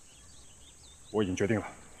同意。我已经决定了。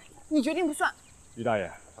你决定不算。于大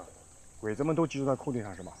爷，鬼子们都集中在空地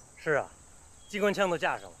上是吗？是啊，机关枪都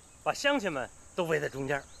架上了，把乡亲们都围在中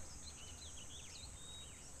间。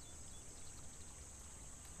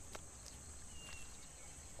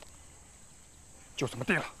就这么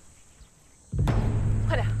定了。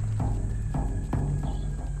快点！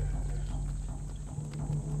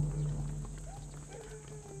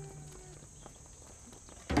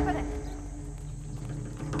快点！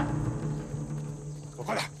走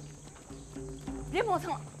快点！别磨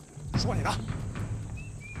蹭了。说你的。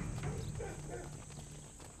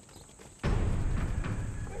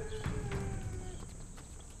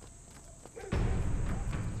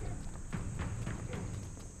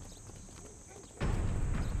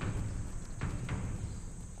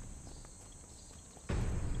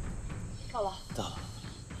到了。到了。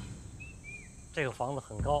这个房子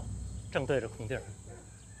很高，正对着空地儿。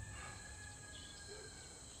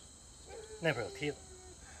那边有梯子。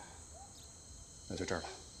那就这儿了。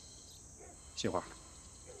杏花，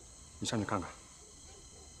你上去看看。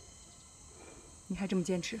你还这么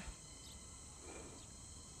坚持？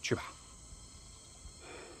去吧。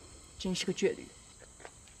真是个倔驴。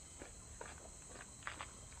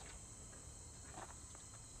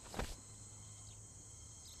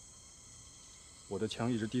我的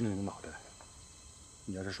枪一直盯着你的脑袋，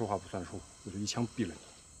你要是说话不算数，我就一枪毙了你。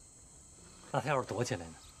那他要是躲起来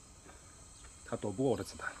呢？他躲不过我的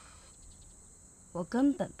子弹。我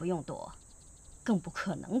根本不用躲，更不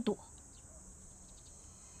可能躲。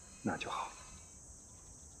那就好。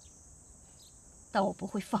但我不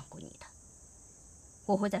会放过你的，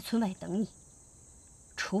我会在村外等你，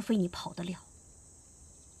除非你跑得了。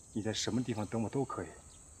你在什么地方等我都可以，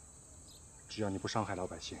只要你不伤害老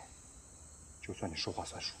百姓，就算你说话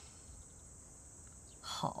算数。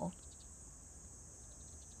好。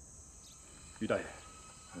于大爷，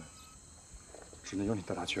只能由你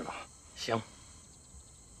带他去了。行。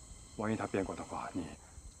万一他变卦的话，你……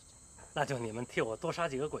那就你们替我多杀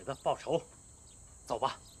几个鬼子报仇。走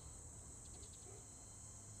吧。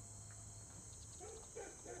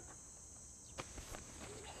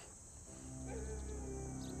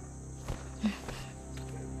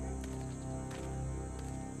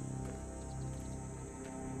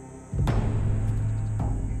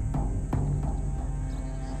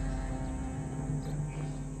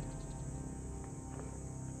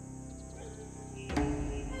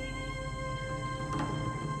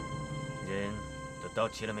到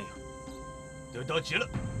齐了没有？都到齐了。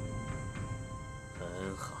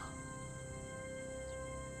很好。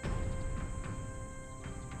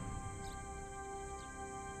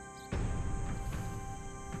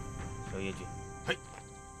小叶君，嘿，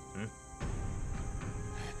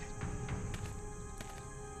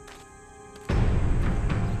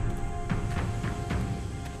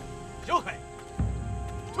小海，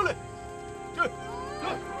出来，这，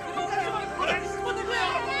过来，不能这样！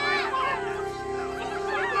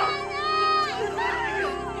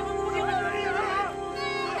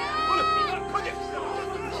过来，快点！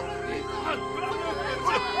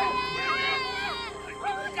过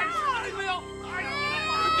来！干啥你们要？快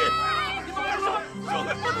点！你放手！小海，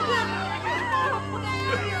不能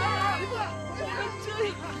这样！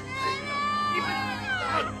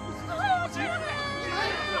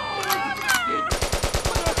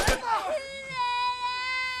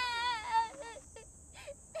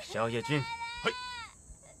小野君，嘿，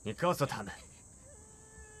你告诉他们，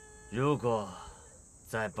如果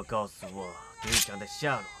再不告诉我队长的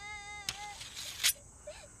下落，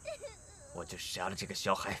我就杀了这个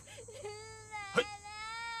小孩。嘿，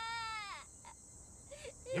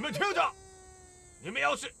你们听着，你们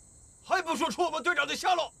要是还不说出我们队长的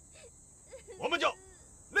下落，我们就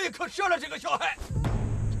立刻杀了这个小孩。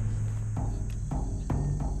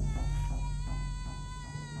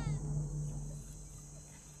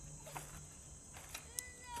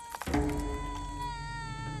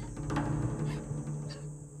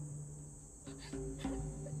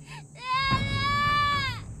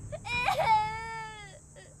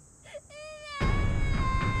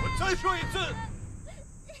再说一次，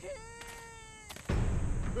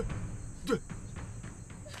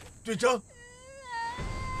队长，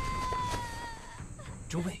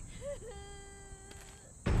诸位，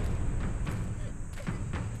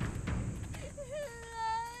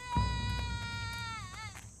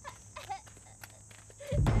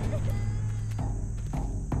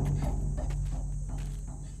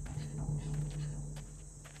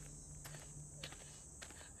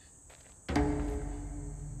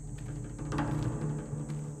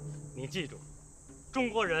你记住，中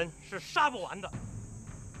国人是杀不完的。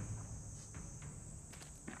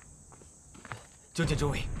九姐诸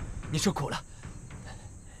位，你受苦了。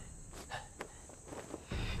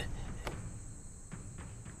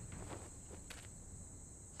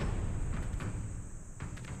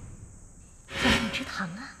想让你吃糖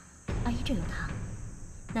啊？阿姨这有糖，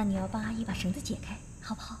那你要帮阿姨把绳子解开，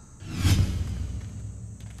好不好？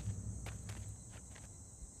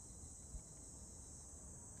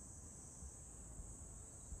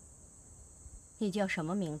你叫什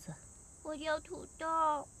么名字？我叫土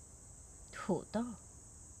豆。土豆。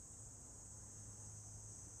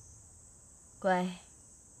乖，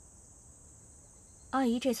阿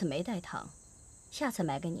姨这次没带糖，下次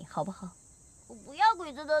买给你好不好？我不要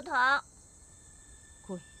鬼子的糖。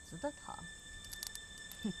鬼子的糖？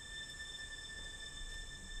哼！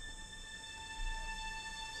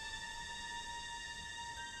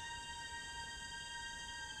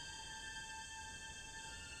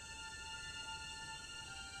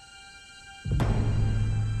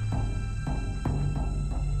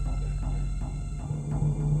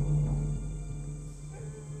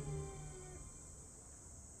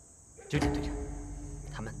九姐队长，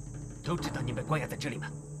他们都知道你被关押在这里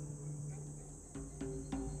吗？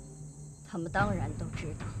他们当然都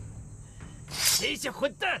知道。这些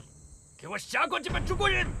混蛋，给我杀光这帮中国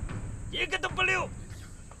人，一个都不留！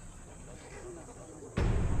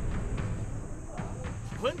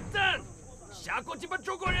混蛋，杀光这帮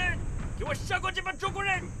中国人，给我杀光这帮中国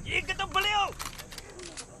人，一个都不留！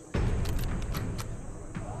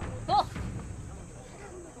走，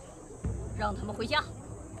让他们回家。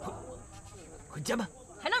回家吗？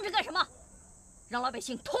还愣着干什么？让老百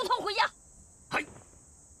姓统统回家！嗨！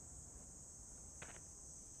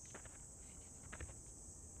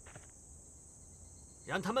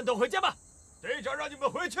让他们都回家吧。队长让你们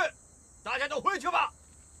回去，大家都回去吧。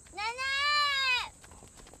奶奶，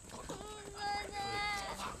奶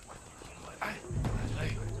奶，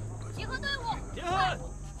集合队伍，集合！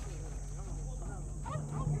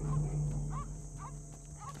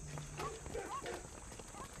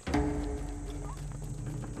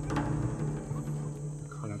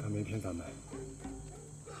看来他没骗咱们。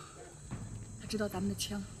他知道咱们的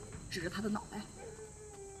枪指着他的脑袋。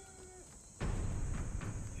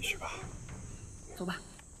也许吧。走吧。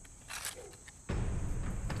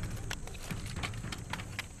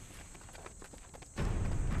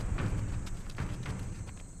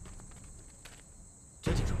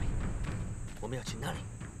九姐诸位，我们要去哪里？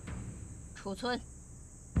出村。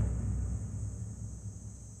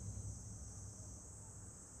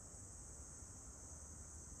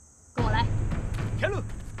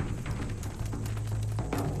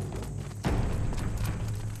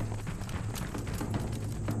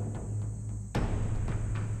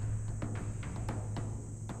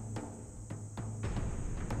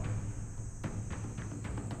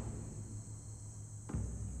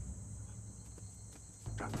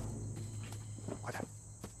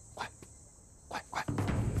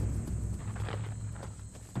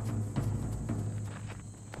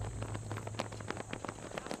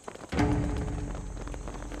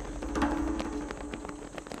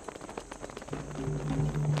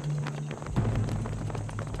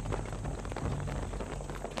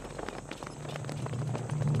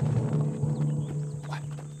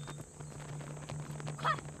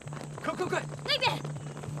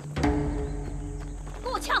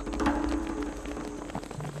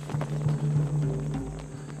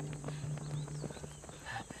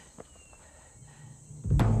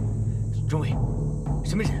中尉，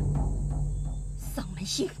什么人？丧门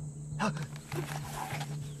星。啊！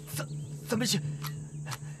丧门星。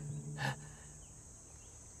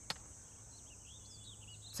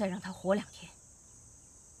再让他活2天。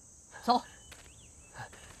走。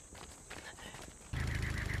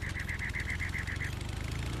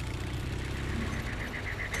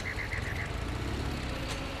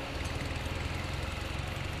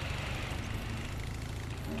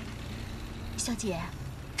小姐，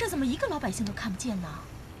这怎么一个老百姓都看不见呢？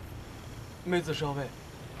梅子少尉，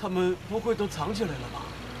他们不会都藏起来了吧？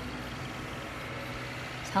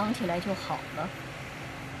藏起来就好了，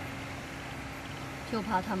就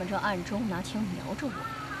怕他们正暗中拿枪瞄着我。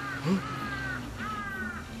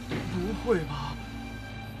不会吧？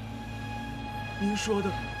您说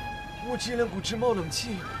的武器连股直冒冷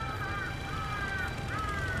气。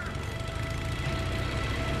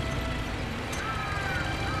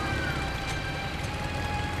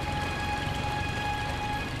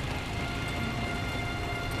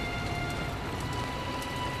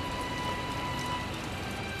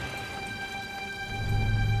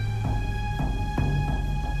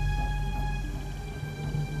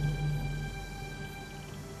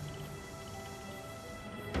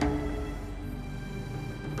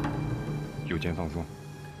右肩放松，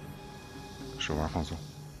手腕放松，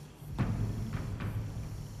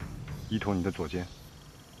依托你的左肩，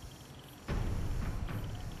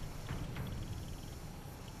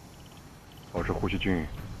保持呼吸均匀，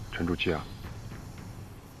沉住气啊。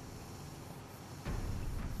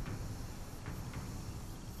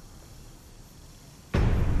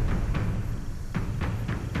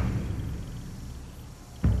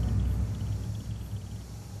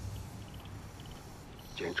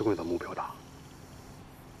捡重要的目标打。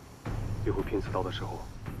以后拼刺刀的时候，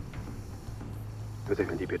留在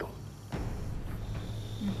原地别动。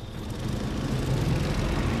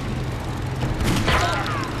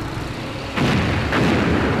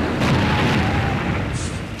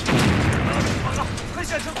快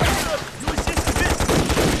下车！快下车！优先起飞！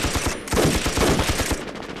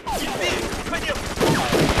隐蔽！快点！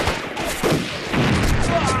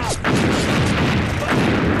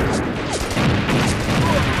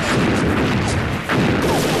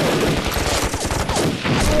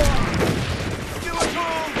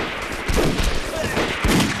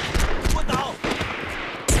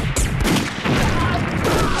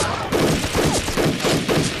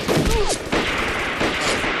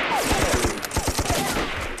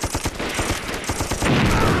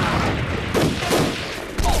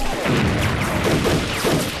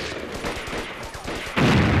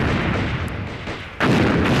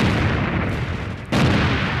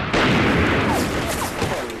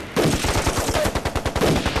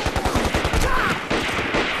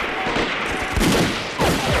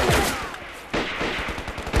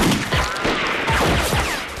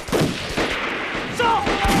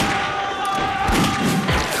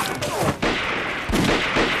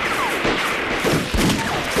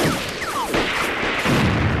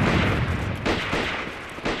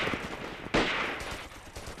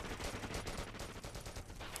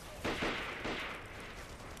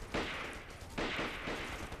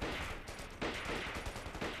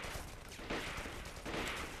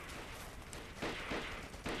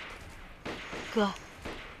哥，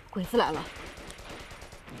鬼子来了！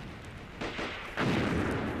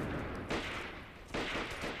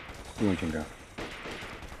不用紧张。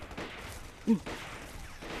嗯。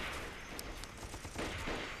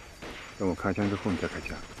等我开枪之后，你再开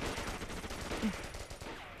枪。嗯。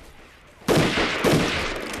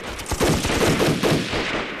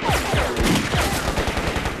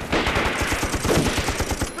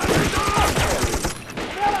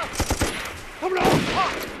怎么着？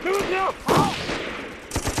没问题。好，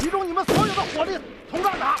集中你们所有的火力从这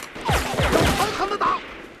儿打，要狠狠的打，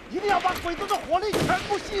一定要把鬼子的火力全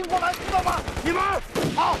部吸引过来，知道吗？你们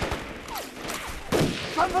好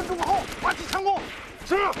，3分钟后发起强攻。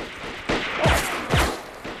是。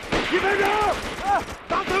一排长，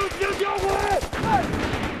打最后几条交回。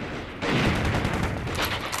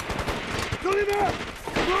兄弟们，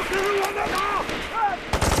我跟着我们打。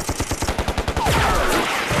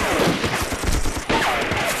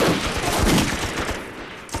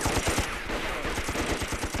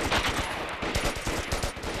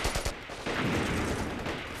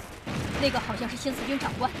那个好像是新四军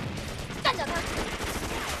长官，干掉他！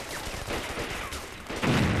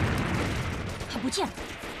看不见了，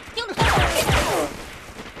盯着他！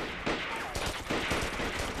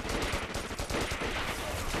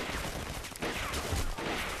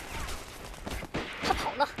他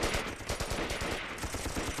跑了。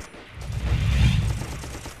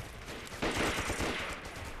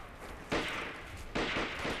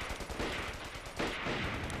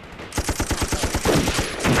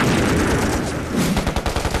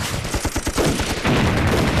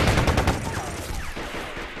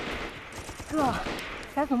哥，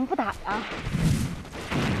咱怎么不打呀？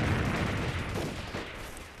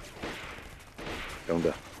等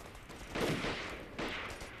等，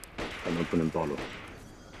他们不能暴露。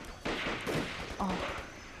哦。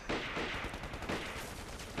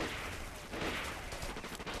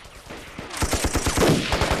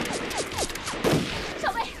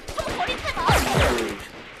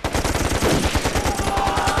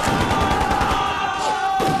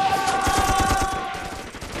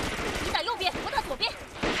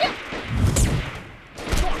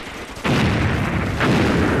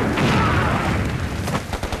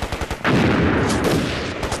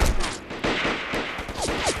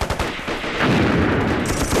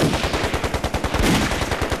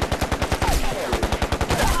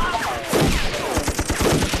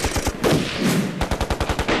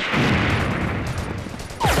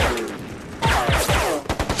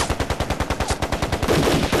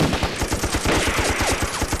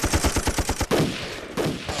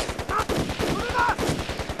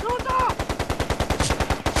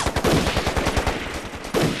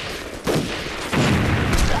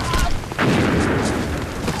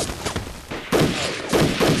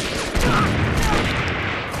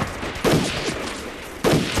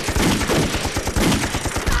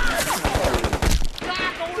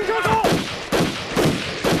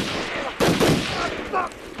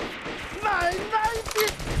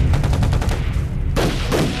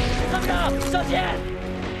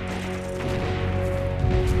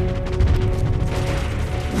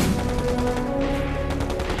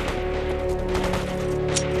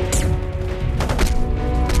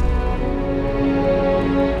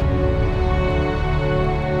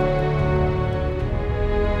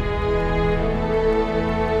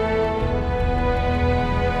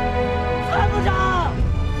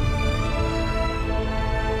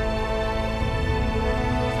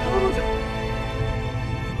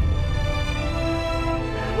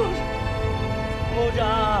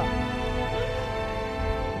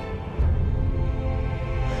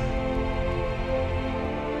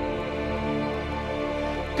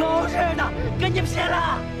 跟你拼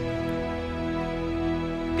了！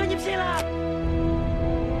跟你拼了！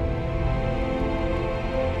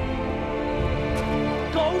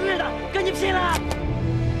狗日的，跟你拼了！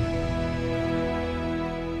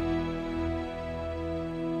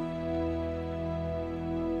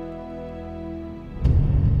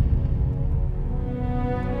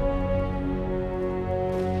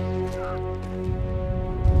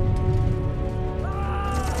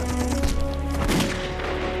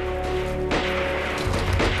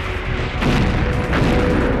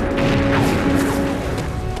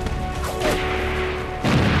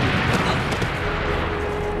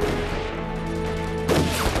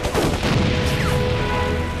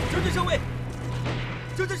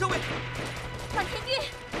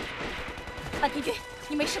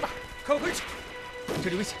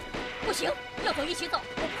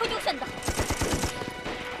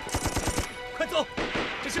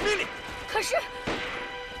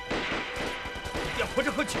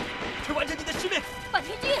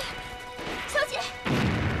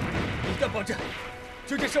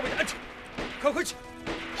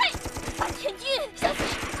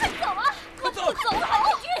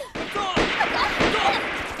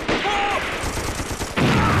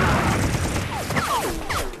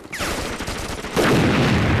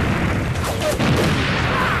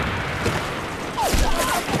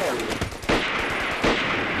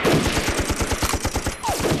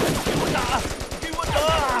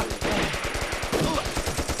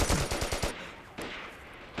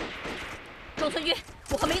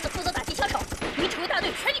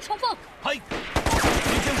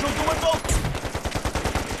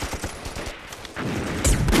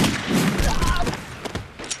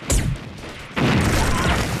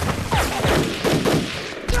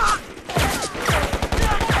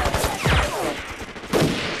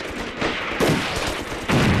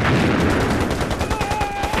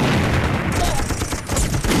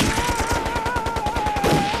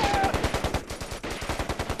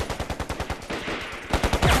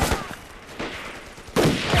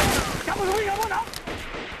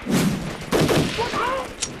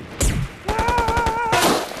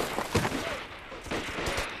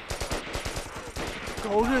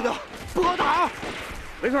狗日的，不好打！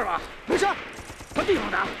没事吧？没事，换地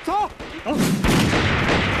方打。走，走。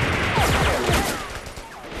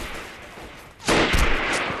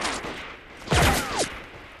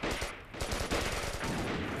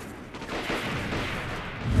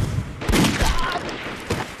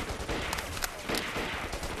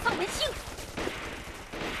放文星，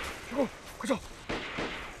小狗，快走！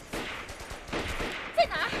在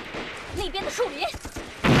哪儿？那边的树林。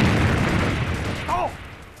走！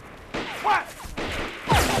快！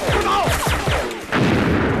不走！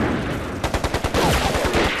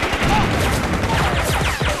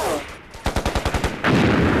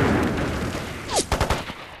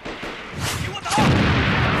给我打！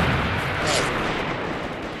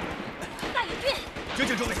大野军，究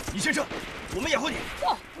竟中尉，你先撤，我们掩护你。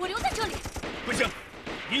不，我留在这里。不行，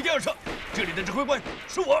你一定要撤。这里的指挥官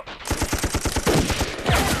是我。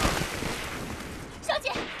小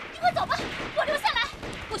姐，你快走吧，我留下来。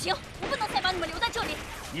不行，我不能再把你们留在这里。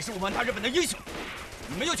你是我们大日本的英雄，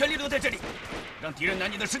你们有权利留在这里，让敌人拿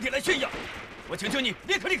你的尸体来炫耀。我请求你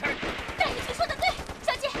立刻离开。大野军说的对，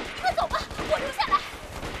小姐，你快走吧，我留下来。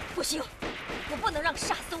不行，我不能让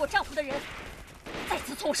杀死我丈夫的人再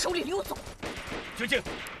次从我手里溜走。绝境，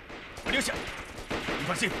我留下。你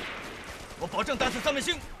放心，我保证打死三门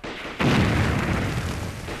星。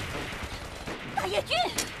大野军，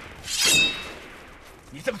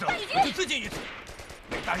你再不走，我就自尽于此，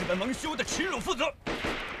为大日本蒙羞的耻辱负责。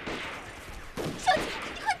小姐，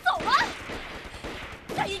你快走吧！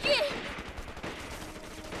大野军，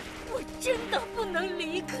我真的不能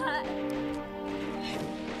离开。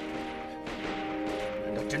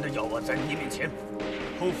难道真的要我在你面前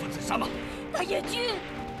剖腹自杀吗？大野军，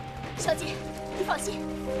小姐，你放心，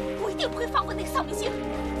我一定不会放过那个丧明星。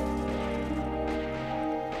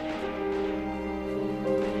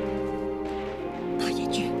大野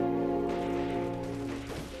军，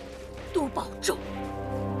多保重。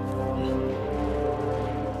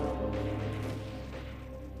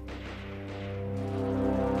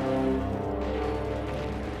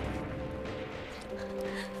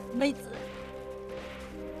梅子，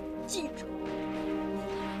记住，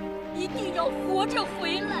一定要活着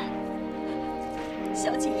回来。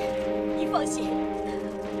小姐，你放心，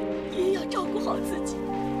你也要照顾好自己。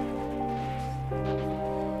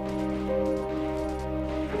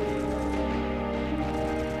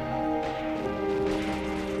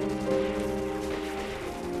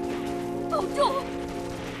保重！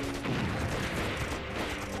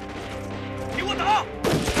给我打！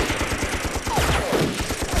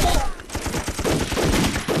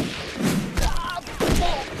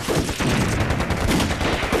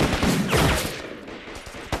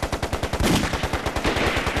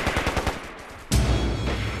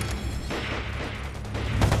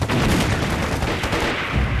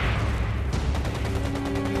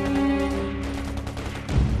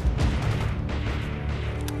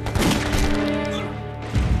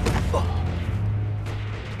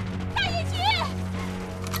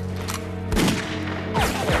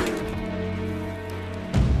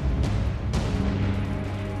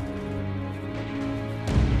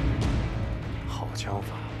枪法。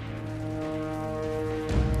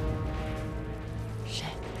谁？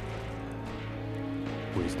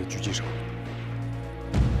鬼子的狙击手。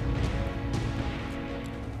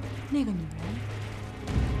那个女人。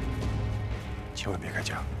千万别开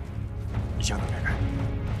枪，一枪都别开。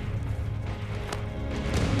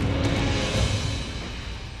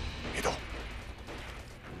别动。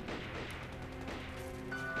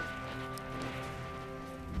 大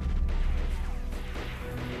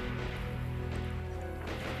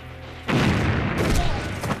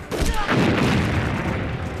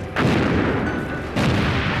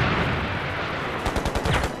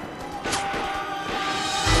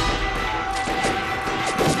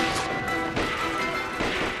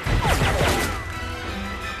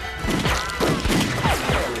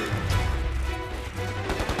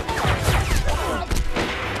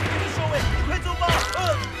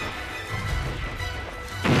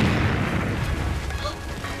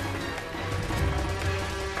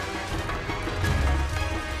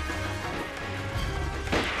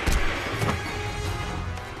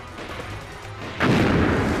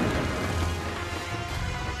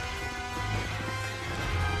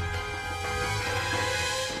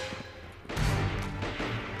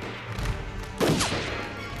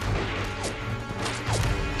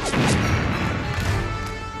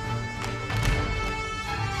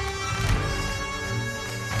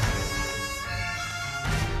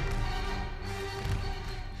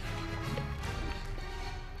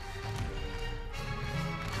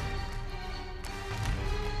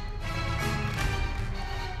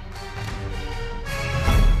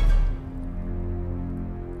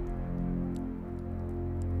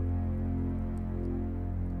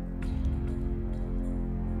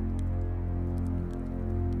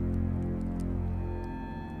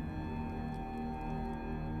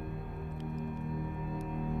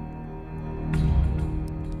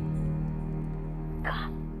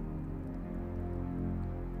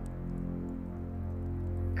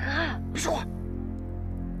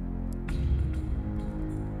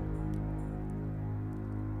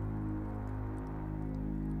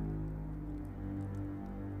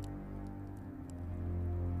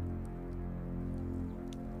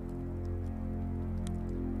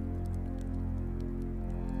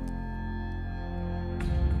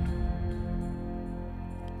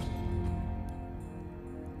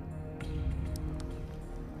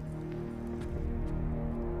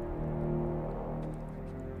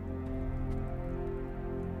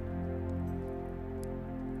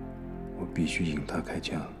我必须引他开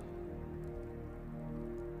枪。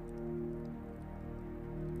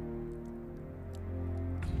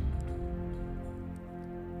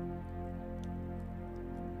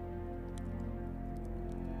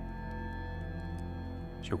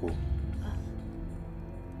小姑，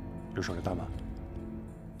有手榴弹吗？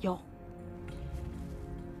有。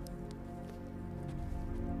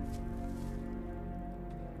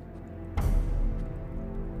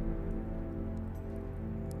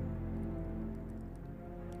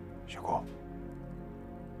小姑，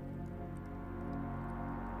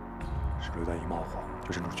手榴弹一冒火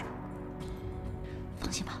就扔出去。放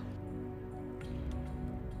心吧。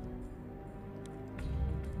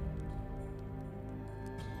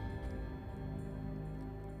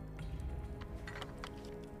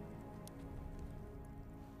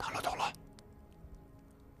 到了，到了，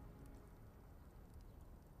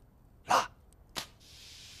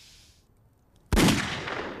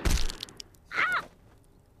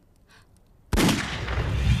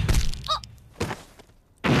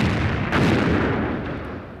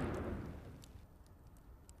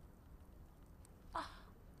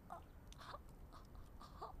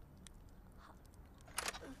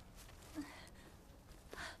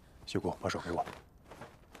小姑，把手给我。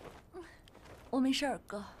我没事儿，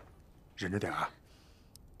哥。忍着点啊。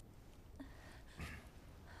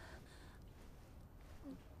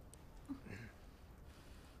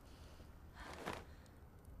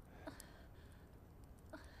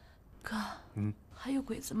哥。还有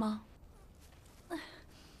鬼子吗？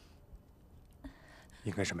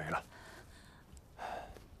应该是没了。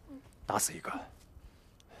打死一个，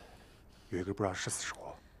有一个不知道是死是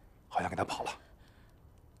活，好像给他跑了。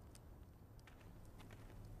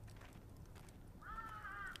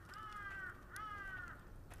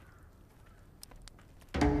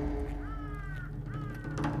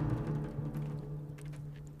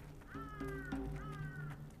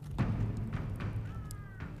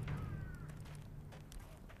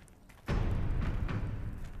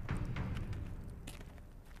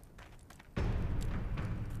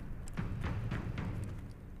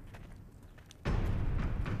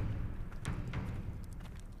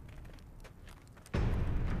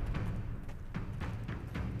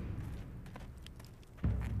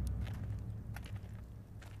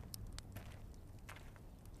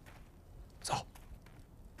 走。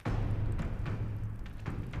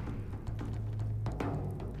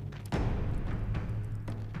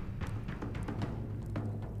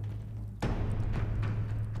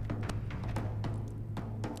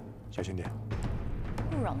小心点。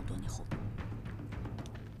又让我躲你后边。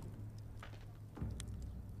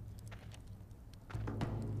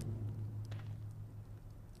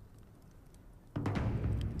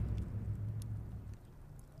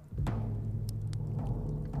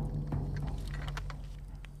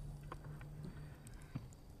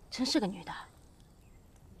真是个女的，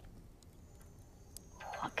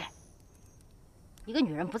活该！一个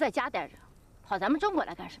女人不在家待着，跑咱们中国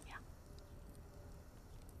来干什么呀？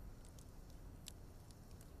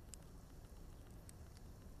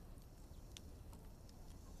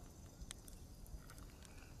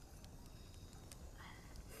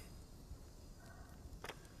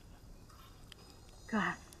哥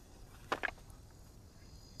儿，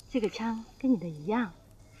这个枪跟你的一样。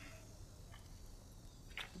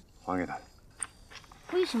 还给他。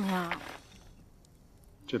为什么呀？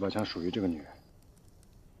这把枪属于这个女人。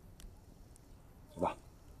走吧，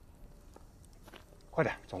快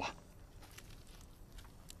点，走了。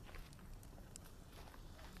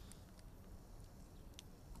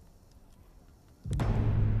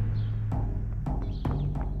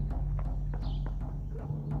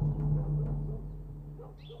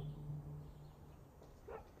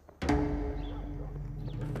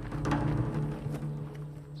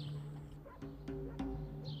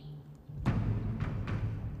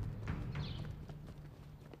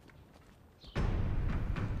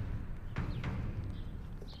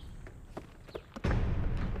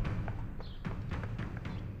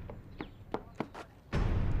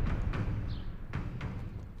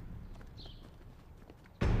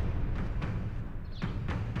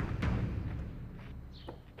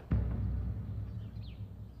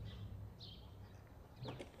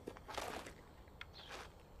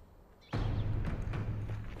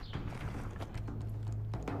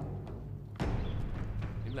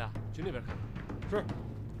你们俩去那边看。是。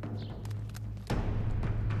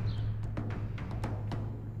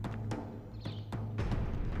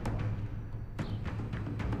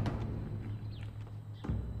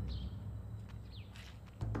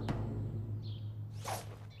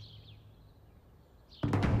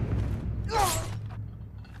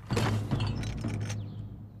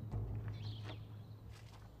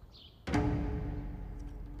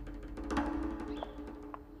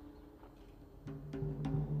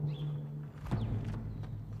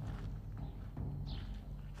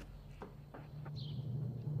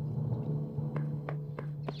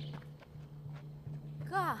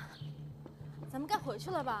去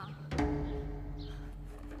了吧？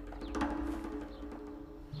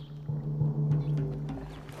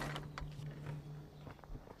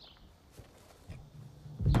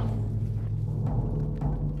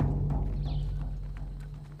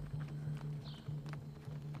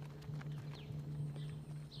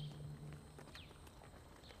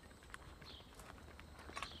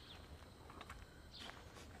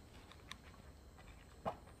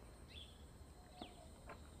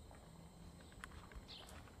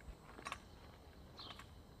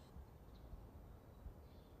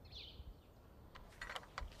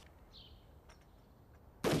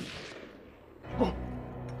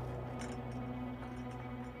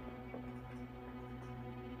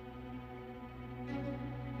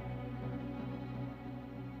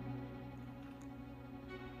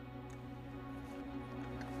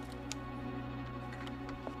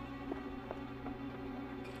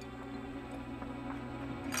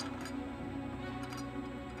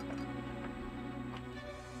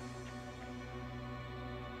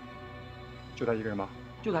就他一个人吗？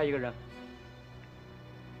就他一个人。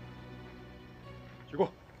许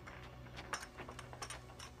过。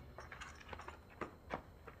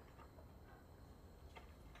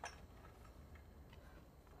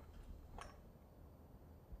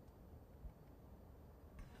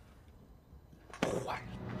坏。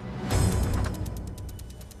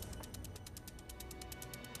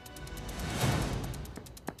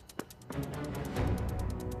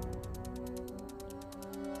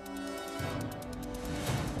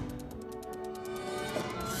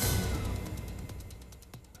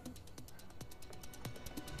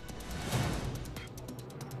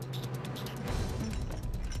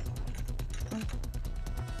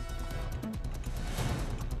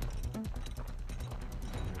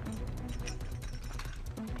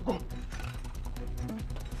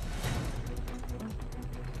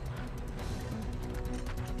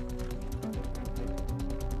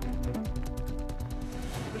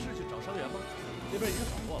那边已经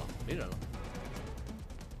找过了，没人了。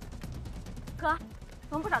哥，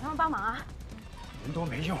怎么不找他们帮忙啊？人多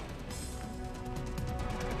没用。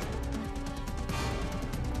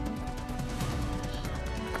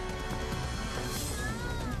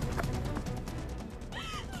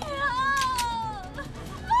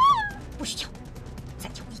不许叫，再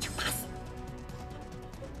叫我一枪打死。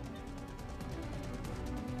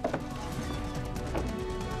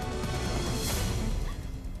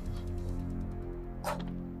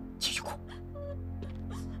继续哭。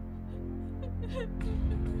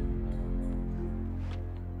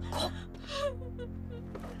哭。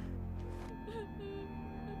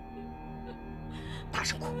大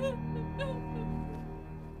声哭。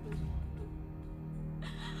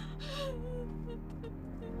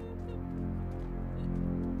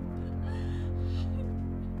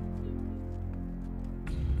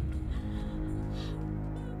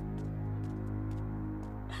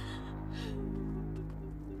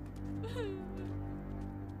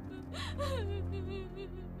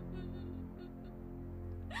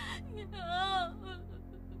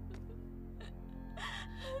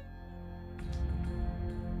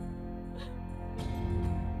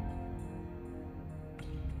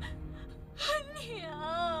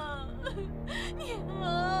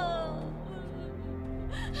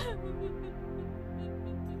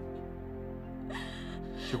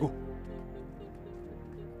雪姑，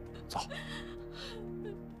走。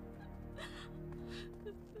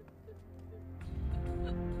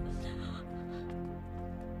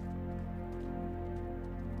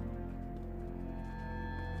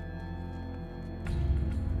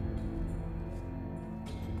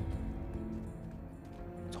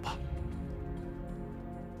走吧。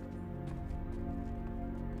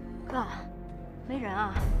哥，没人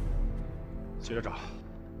啊。接着找。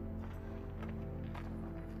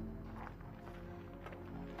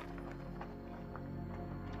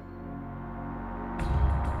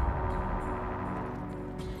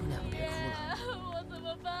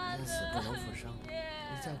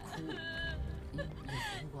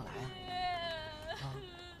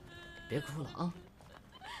别哭了啊！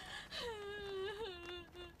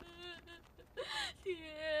爹，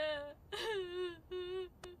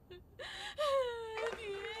爹，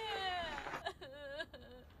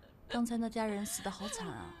刚才那家人死得好惨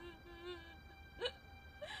啊！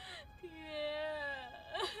爹，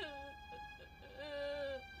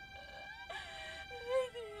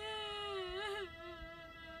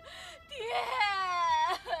爹。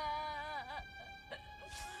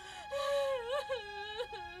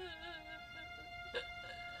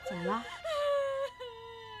怎么了？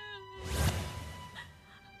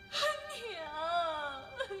娘，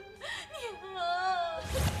娘，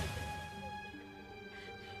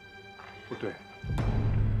对。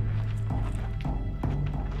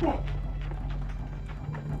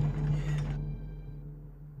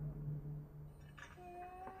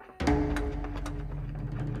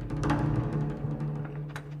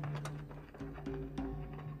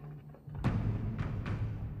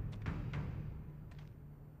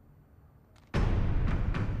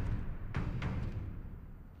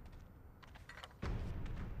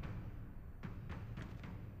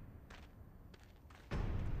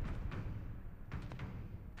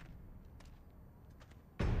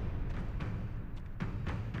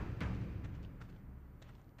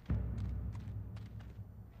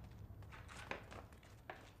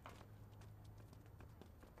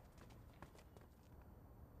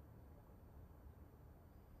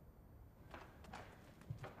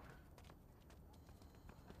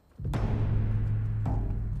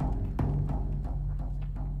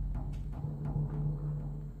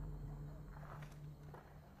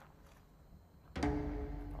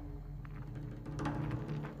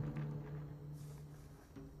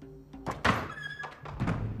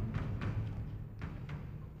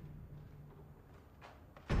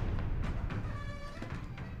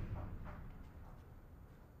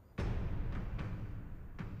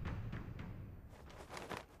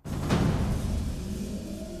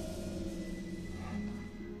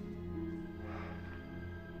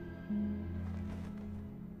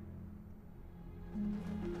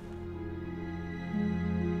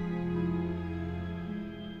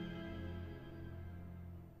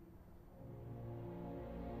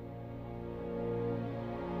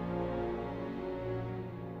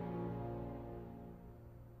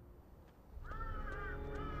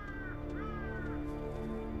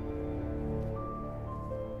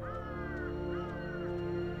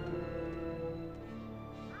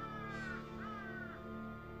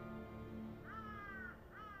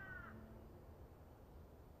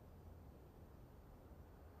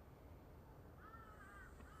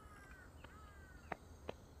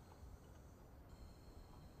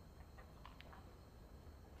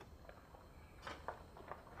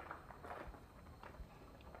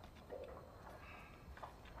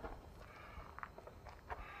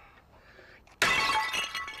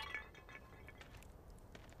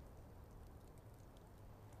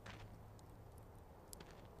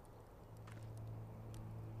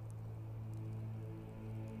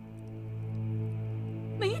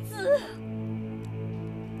梅子，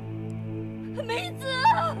梅子。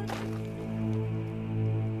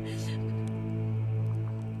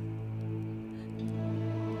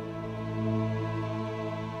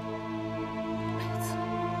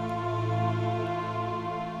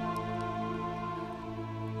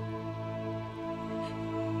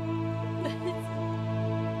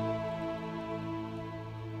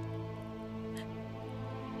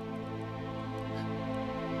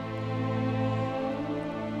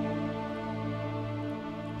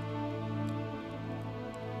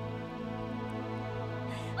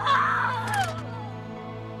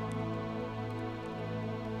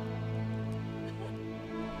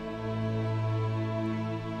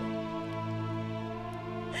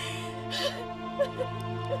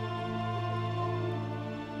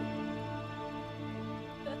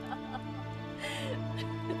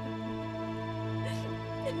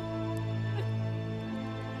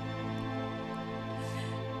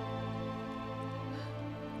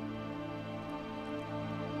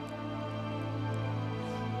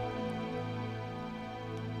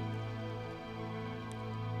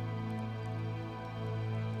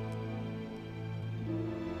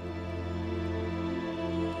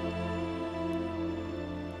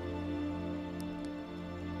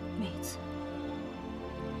 梅子，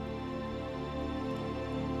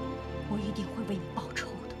我一定会为你报仇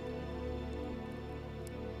的，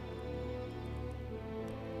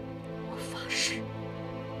我发誓。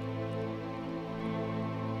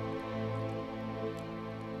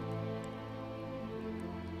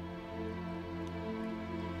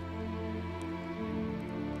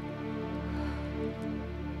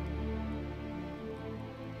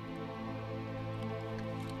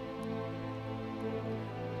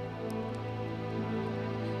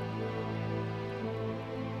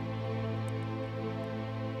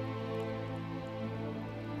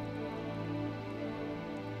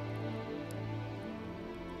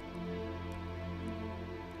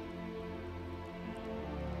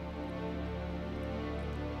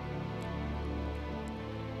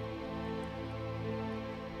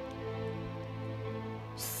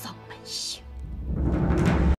丧门星。